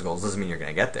set those goals doesn't mean you're going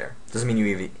to get there. Doesn't mean you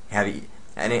even have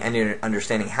any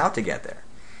understanding how to get there.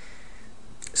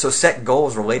 So set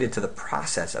goals related to the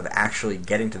process of actually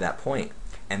getting to that point.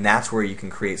 And that's where you can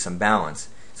create some balance.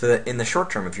 So that in the short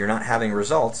term, if you're not having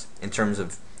results in terms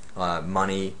of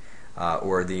money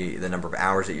or the number of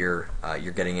hours that you're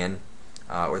getting in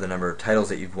or the number of titles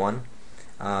that you've won,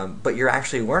 but you're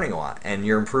actually learning a lot and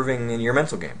you're improving in your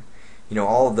mental game, you know,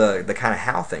 all of the kind of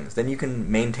how things, then you can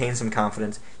maintain some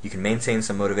confidence, you can maintain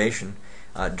some motivation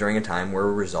during a time where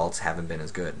results haven't been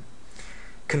as good.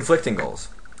 Conflicting goals.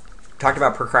 Talked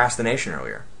about procrastination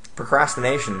earlier.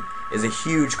 Procrastination is a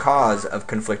huge cause of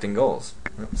conflicting goals.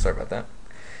 Oh, sorry about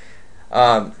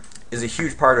that. Is a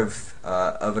huge part of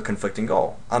a conflicting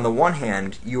goal. On the one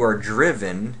hand, you are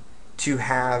driven to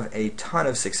have a ton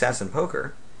of success in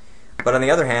poker, but on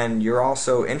the other hand, you're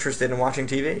also interested in watching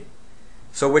TV.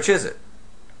 So which is it?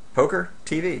 Poker?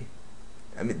 TV?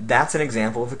 I mean, that's an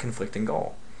example of a conflicting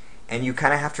goal. And you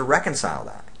kind of have to reconcile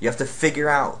that. You have to figure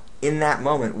out in that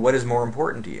moment what is more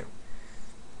important to you.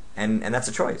 And that's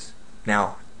a choice.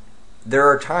 Now, there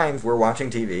are times where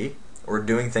watching TV or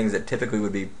doing things that typically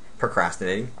would be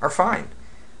procrastinating are fine.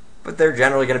 But they're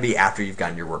generally going to be after you've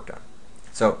gotten your work done.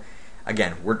 So,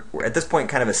 again, we're at this point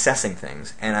kind of assessing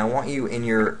things. And I want you in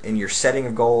your setting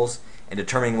of goals and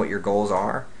determining what your goals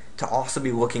are to also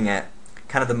be looking at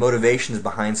kind of the motivations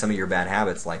behind some of your bad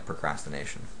habits like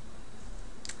procrastination.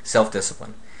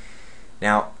 Self-discipline.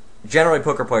 Now, generally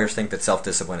poker players think that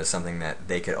self-discipline is something that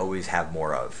they could always have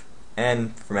more of.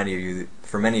 And for many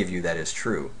of you that is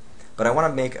true. But I want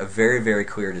to make a very, very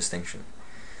clear distinction.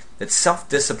 That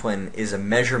self-discipline is a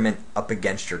measurement up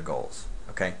against your goals.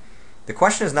 Okay? The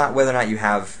question is not whether or not you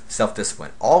have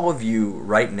self-discipline. All of you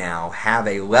right now have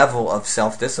a level of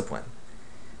self-discipline.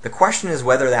 The question is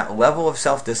whether that level of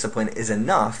self-discipline is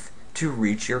enough to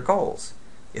reach your goals.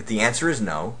 If the answer is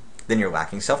no, then you're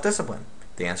lacking self-discipline.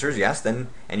 If the answer is yes, then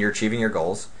and you're achieving your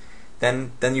goals,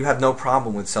 then you have no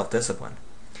problem with self-discipline.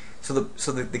 So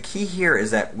the key here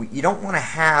is that you don't want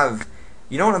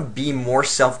to be more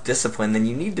self-disciplined than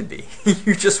you need to be.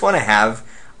 You just want to have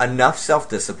enough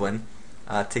self-discipline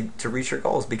to reach your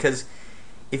goals. Because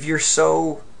if you're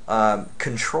so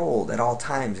controlled at all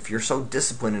times, if you're so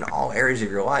disciplined in all areas of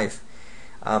your life,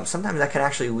 sometimes that can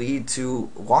actually lead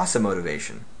to loss of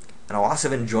motivation and a loss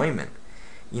of enjoyment.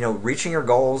 Reaching your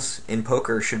goals in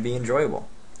poker should be enjoyable.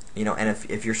 And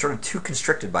if you're sort of too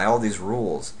constricted by all these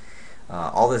rules,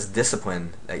 all this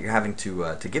discipline that you're having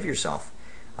to give yourself,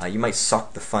 you might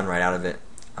suck the fun right out of it,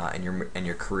 and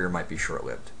your career might be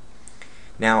short-lived.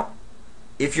 Now,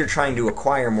 if you're trying to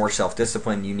acquire more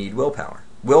self-discipline, you need willpower.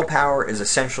 Willpower is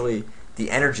essentially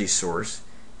the energy source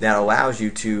that allows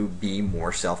you to be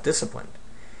more self-disciplined.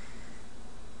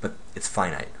 But it's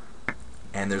finite.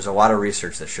 And there's a lot of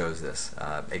research that shows this.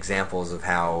 Examples of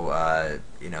how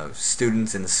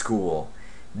students in school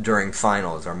during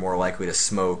finals are more likely to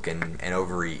smoke and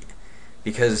overeat,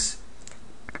 because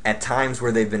at times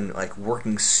where they've been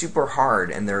working super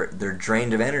hard and they're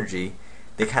drained of energy,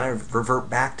 they kind of revert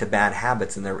back to bad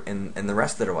habits in the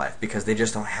rest of their life, because they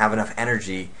just don't have enough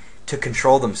energy to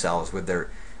control themselves with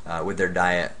their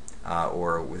diet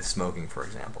or with smoking, for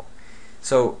example.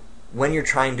 So when you're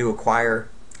trying to acquire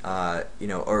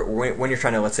or when you're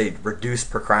trying to, let's say, reduce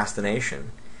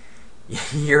procrastination,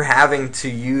 you're having to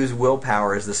use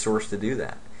willpower as the source to do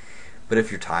that. But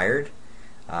if you're tired,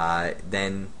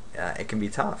 then it can be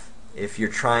tough. If you're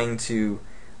trying to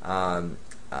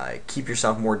keep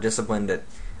yourself more disciplined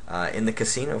in the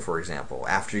casino, for example,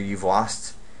 after you've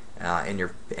lost and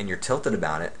you're tilted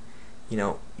about it,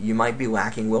 you might be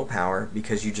lacking willpower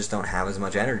because you just don't have as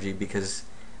much energy, because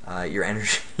your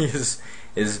energy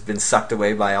has been sucked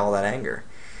away by all that anger.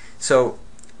 So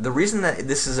the reason that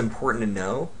this is important to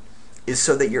know is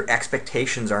so that your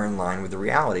expectations are in line with the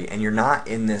reality, and you're not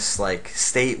in this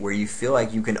state where you feel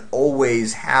like you can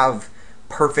always have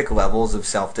perfect levels of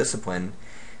self-discipline,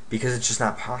 because it's just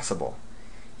not possible.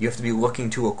 You have to be looking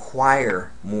to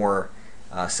acquire more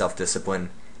self-discipline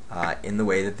in the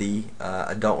way that the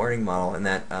adult learning model and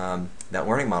that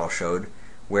learning model showed,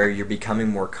 where you're becoming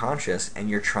more conscious and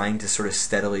you're trying to sort of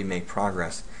steadily make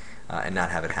progress and not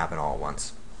have it happen all at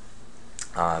once.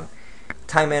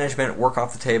 Time management, work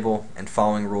off the table, and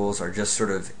following rules are just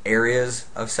sort of areas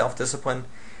of self-discipline.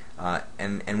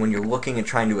 And when you're looking and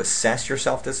trying to assess your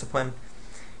self-discipline,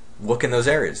 look in those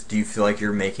areas. Do you feel like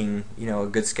you're making a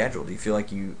good schedule? Do you feel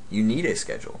like you need a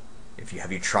schedule?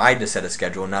 Have you tried to set a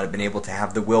schedule and not been able to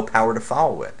have the willpower to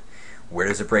follow it? Where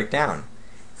does it break down?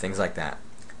 Things like that.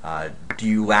 Do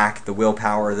you lack the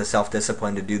willpower or the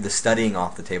self-discipline to do the studying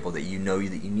off the table that you know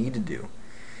that you need to do?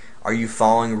 Are you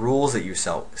following rules that you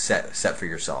set for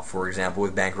yourself? For example,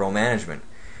 with bankroll management,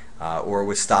 or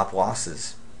with stop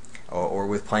losses, or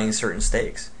with playing certain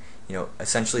stakes.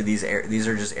 Essentially these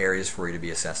are just areas for you to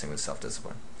be assessing with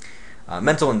self-discipline.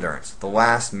 Mental endurance, the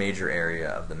last major area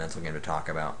of the mental game to talk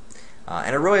about.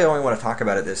 And I really only want to talk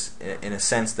about it in a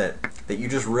sense that you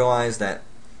just realize that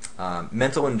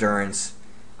mental endurance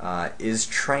is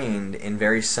trained in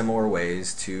very similar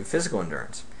ways to physical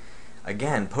endurance.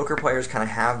 Again, poker players kind of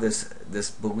have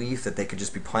this belief that they could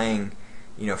just be playing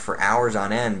for hours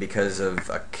on end because of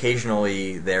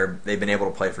occasionally they've been able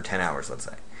to play for 10 hours, let's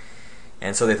say.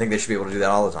 And so they think they should be able to do that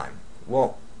all the time.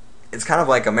 Well, it's kind of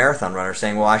like a marathon runner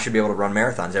saying, well, I should be able to run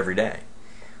marathons every day.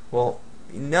 Well,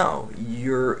 no,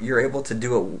 you're able to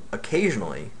do it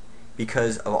occasionally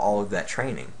because of all of that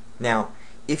training. Now,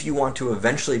 if you want to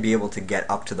eventually be able to get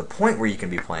up to the point where you can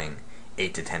be playing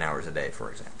 8 to 10 hours a day,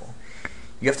 for example,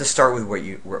 you have to start with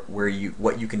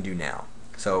what you can do now.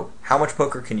 So, how much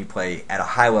poker can you play at a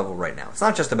high level right now? It's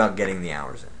not just about getting the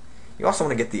hours in. You also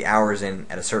want to get the hours in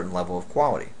at a certain level of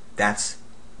quality. That's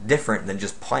different than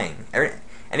just playing.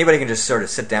 Anybody can just sort of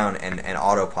sit down and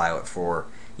autopilot for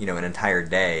an entire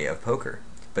day of poker.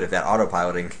 But if that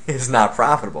autopiloting is not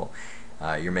profitable,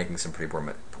 you're making some pretty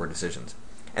poor decisions.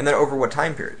 And then over what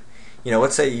time period?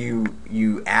 Let's say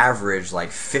you average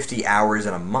 50 hours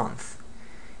in a month,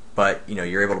 but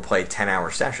you're able to play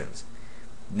 10-hour sessions.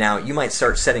 Now you might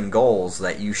start setting goals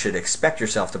that you should expect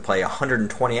yourself to play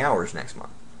 120 hours next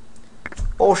month.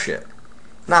 Bullshit.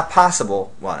 Not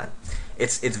possible. Well,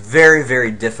 it's very,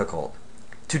 very difficult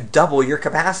to double your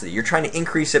capacity. You're trying to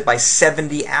increase it by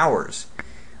 70 hours.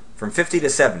 From 50 to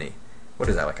 70. What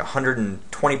is that,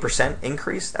 120%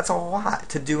 increase? That's a lot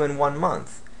to do in 1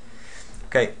 month.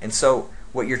 Okay, and so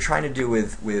what you're trying to do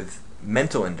with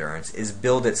mental endurance is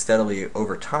build it steadily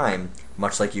over time,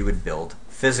 much like you would build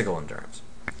physical endurance.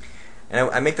 And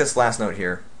I make this last note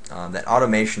here, that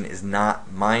automation is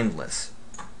not mindless.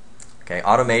 Okay,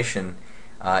 automation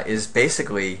is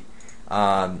basically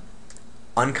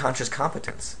unconscious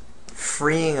competence,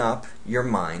 freeing up your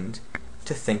mind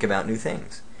to think about new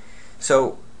things.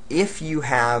 So if you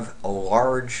have a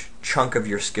large chunk of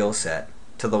your skill set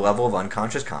to the level of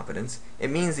unconscious competence, it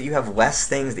means that you have less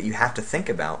things that you have to think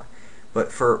about.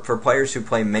 But for players who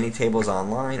play many tables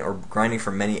online or grinding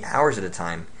for many hours at a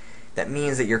time, that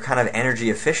means that you're kind of energy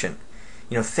efficient.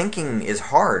 Thinking is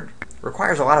hard. It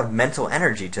requires a lot of mental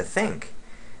energy to think.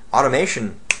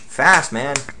 Automation, fast,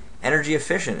 man. Energy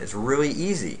efficient. It's really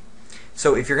easy.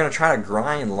 So if you're going to try to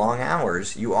grind long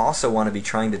hours, you also want to be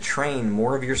trying to train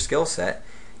more of your skill set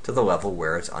to the level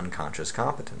where it's unconscious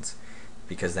competence,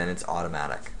 because then it's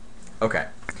automatic. Okay,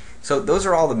 so those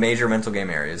are all the major mental game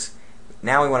areas.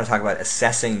 Now we want to talk about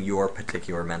assessing your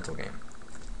particular mental game.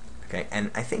 Okay,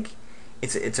 and I think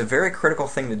it's a very critical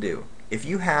thing to do. If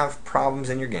you have problems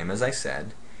in your game, as I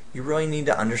said, you really need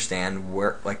to understand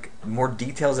more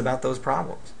details about those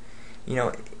problems.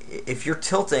 If you're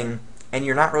tilting and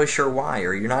you're not really sure why,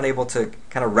 or you're not able to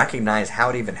kind of recognize how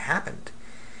it even happened,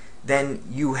 then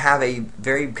you have a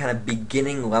very kind of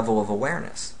beginning level of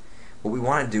awareness. What we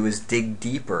want to do is dig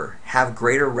deeper, have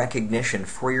greater recognition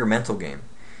for your mental game,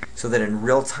 so that in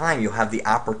real time you'll have the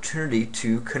opportunity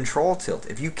to control tilt.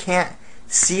 If you can't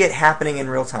see it happening in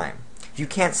real time, if you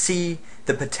can't see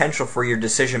the potential for your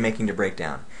decision making to break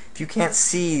down, if you can't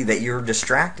see that you're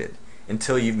distracted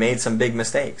until you've made some big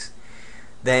mistakes,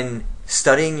 then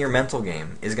studying your mental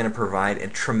game is going to provide a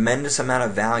tremendous amount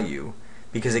of value,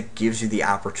 because it gives you the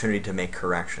opportunity to make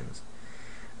corrections.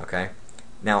 Okay?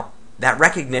 Now, that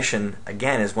recognition,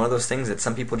 again, is one of those things that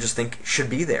some people just think should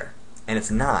be there, and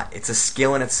it's not. It's a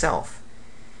skill in itself.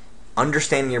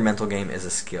 Understanding your mental game is a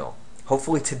skill.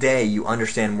 Hopefully today you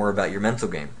understand more about your mental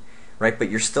game, right? But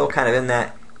you're still kind of in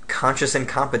that conscious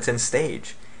incompetence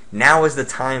stage. Now is the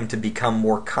time to become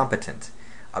more competent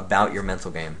about your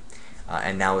mental game,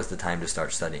 and now is the time to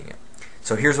start studying it.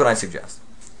 So here's what I suggest.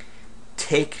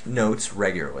 Take notes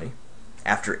regularly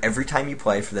after every time you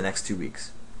play for the next 2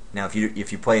 weeks. Now, if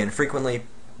you play infrequently,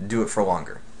 do it for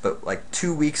longer. But like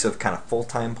 2 weeks of kind of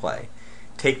full-time play,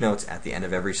 take notes at the end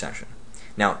of every session.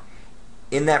 Now,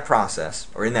 in that process,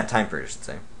 or in that time period, I should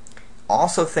say,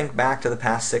 also think back to the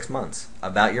past 6 months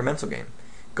about your mental game.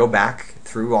 Go back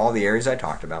through all the areas I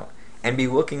talked about and be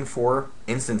looking for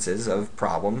instances of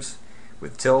problems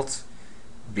with tilt.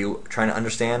 Be trying to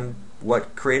understand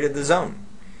what created the zone.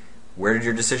 Where did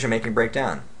your decision-making break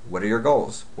down? What are your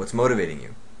goals? What's motivating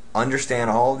you? Understand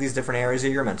all of these different areas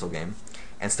of your mental game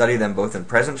and study them both in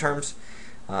present terms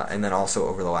and then also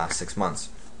over the last 6 months.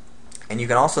 And you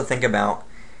can also think about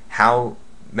how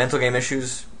mental game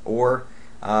issues or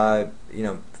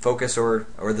focus or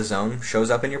the zone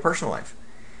shows up in your personal life.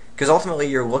 Because ultimately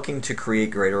you're looking to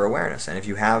create greater awareness, and if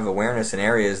you have awareness in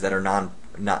areas that are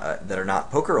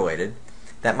not poker related,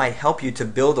 that might help you to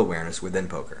build awareness within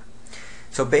poker.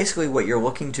 So basically what you're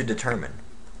looking to determine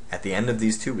at the end of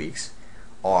these 2 weeks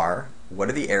are, what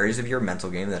are the areas of your mental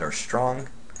game that are strong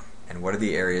and what are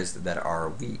the areas that are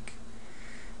weak.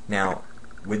 Now,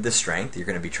 with the strength, you're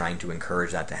going to be trying to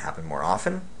encourage that to happen more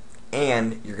often,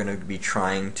 and you're going to be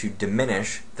trying to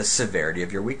diminish the severity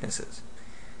of your weaknesses.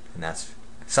 And that's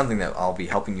something that I'll be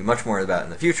helping you much more about in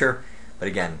the future, but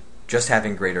again, just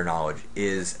having greater knowledge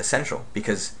is essential,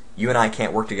 because you and I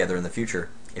can't work together in the future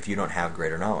if you don't have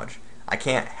greater knowledge. I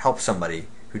can't help somebody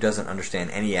who doesn't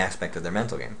understand any aspect of their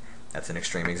mental game. That's an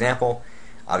extreme example.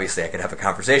 Obviously, I could have a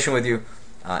conversation with you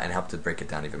and help to break it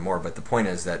down even more, but the point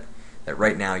is that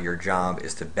right now your job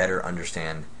is to better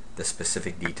understand the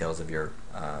specific details of your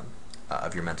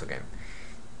mental game.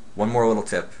 One more little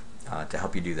tip to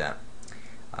help you do that.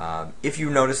 If you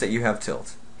notice that you have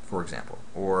tilt, for example,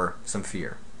 or some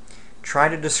fear, try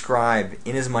to describe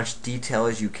in as much detail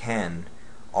as you can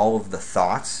all of the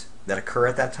thoughts that occur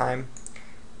at that time,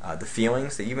 the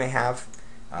feelings that you may have.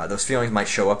 Those feelings might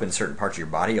show up in certain parts of your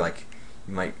body, like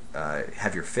you might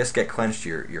have your fist get clenched,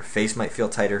 your face might feel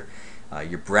tighter,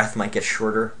 your breath might get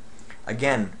shorter.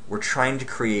 Again, we're trying to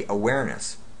create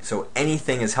awareness, so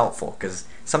anything is helpful, because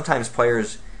sometimes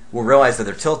players will realize that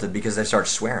they're tilted because they start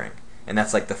swearing, and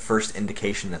that's like the first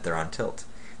indication that they're on tilt.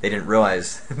 They didn't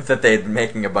realize that they had been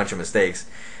making a bunch of mistakes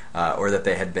or that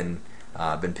they had been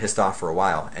pissed off for a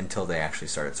while until they actually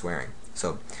started swearing.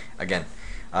 So again,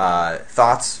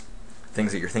 thoughts,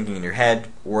 things that you're thinking in your head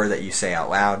or that you say out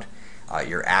loud,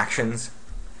 your actions,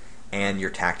 and your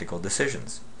tactical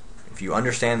decisions. If you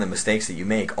understand the mistakes that you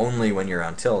make only when you're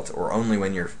on tilt or only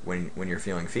when you're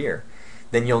feeling fear,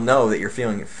 then you'll know that you're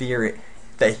feeling fear,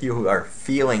 that you are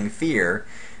feeling fear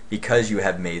because you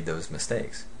have made those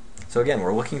mistakes. So again,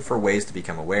 we're looking for ways to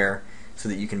become aware so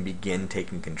that you can begin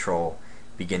taking control,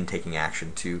 begin taking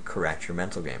action to correct your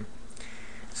mental game.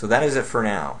 So that is it for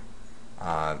now.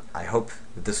 I hope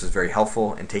that this was very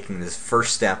helpful in taking this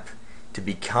first step to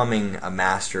becoming a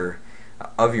master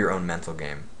of your own mental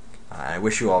game. I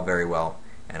wish you all very well,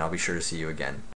 and I'll be sure to see you again.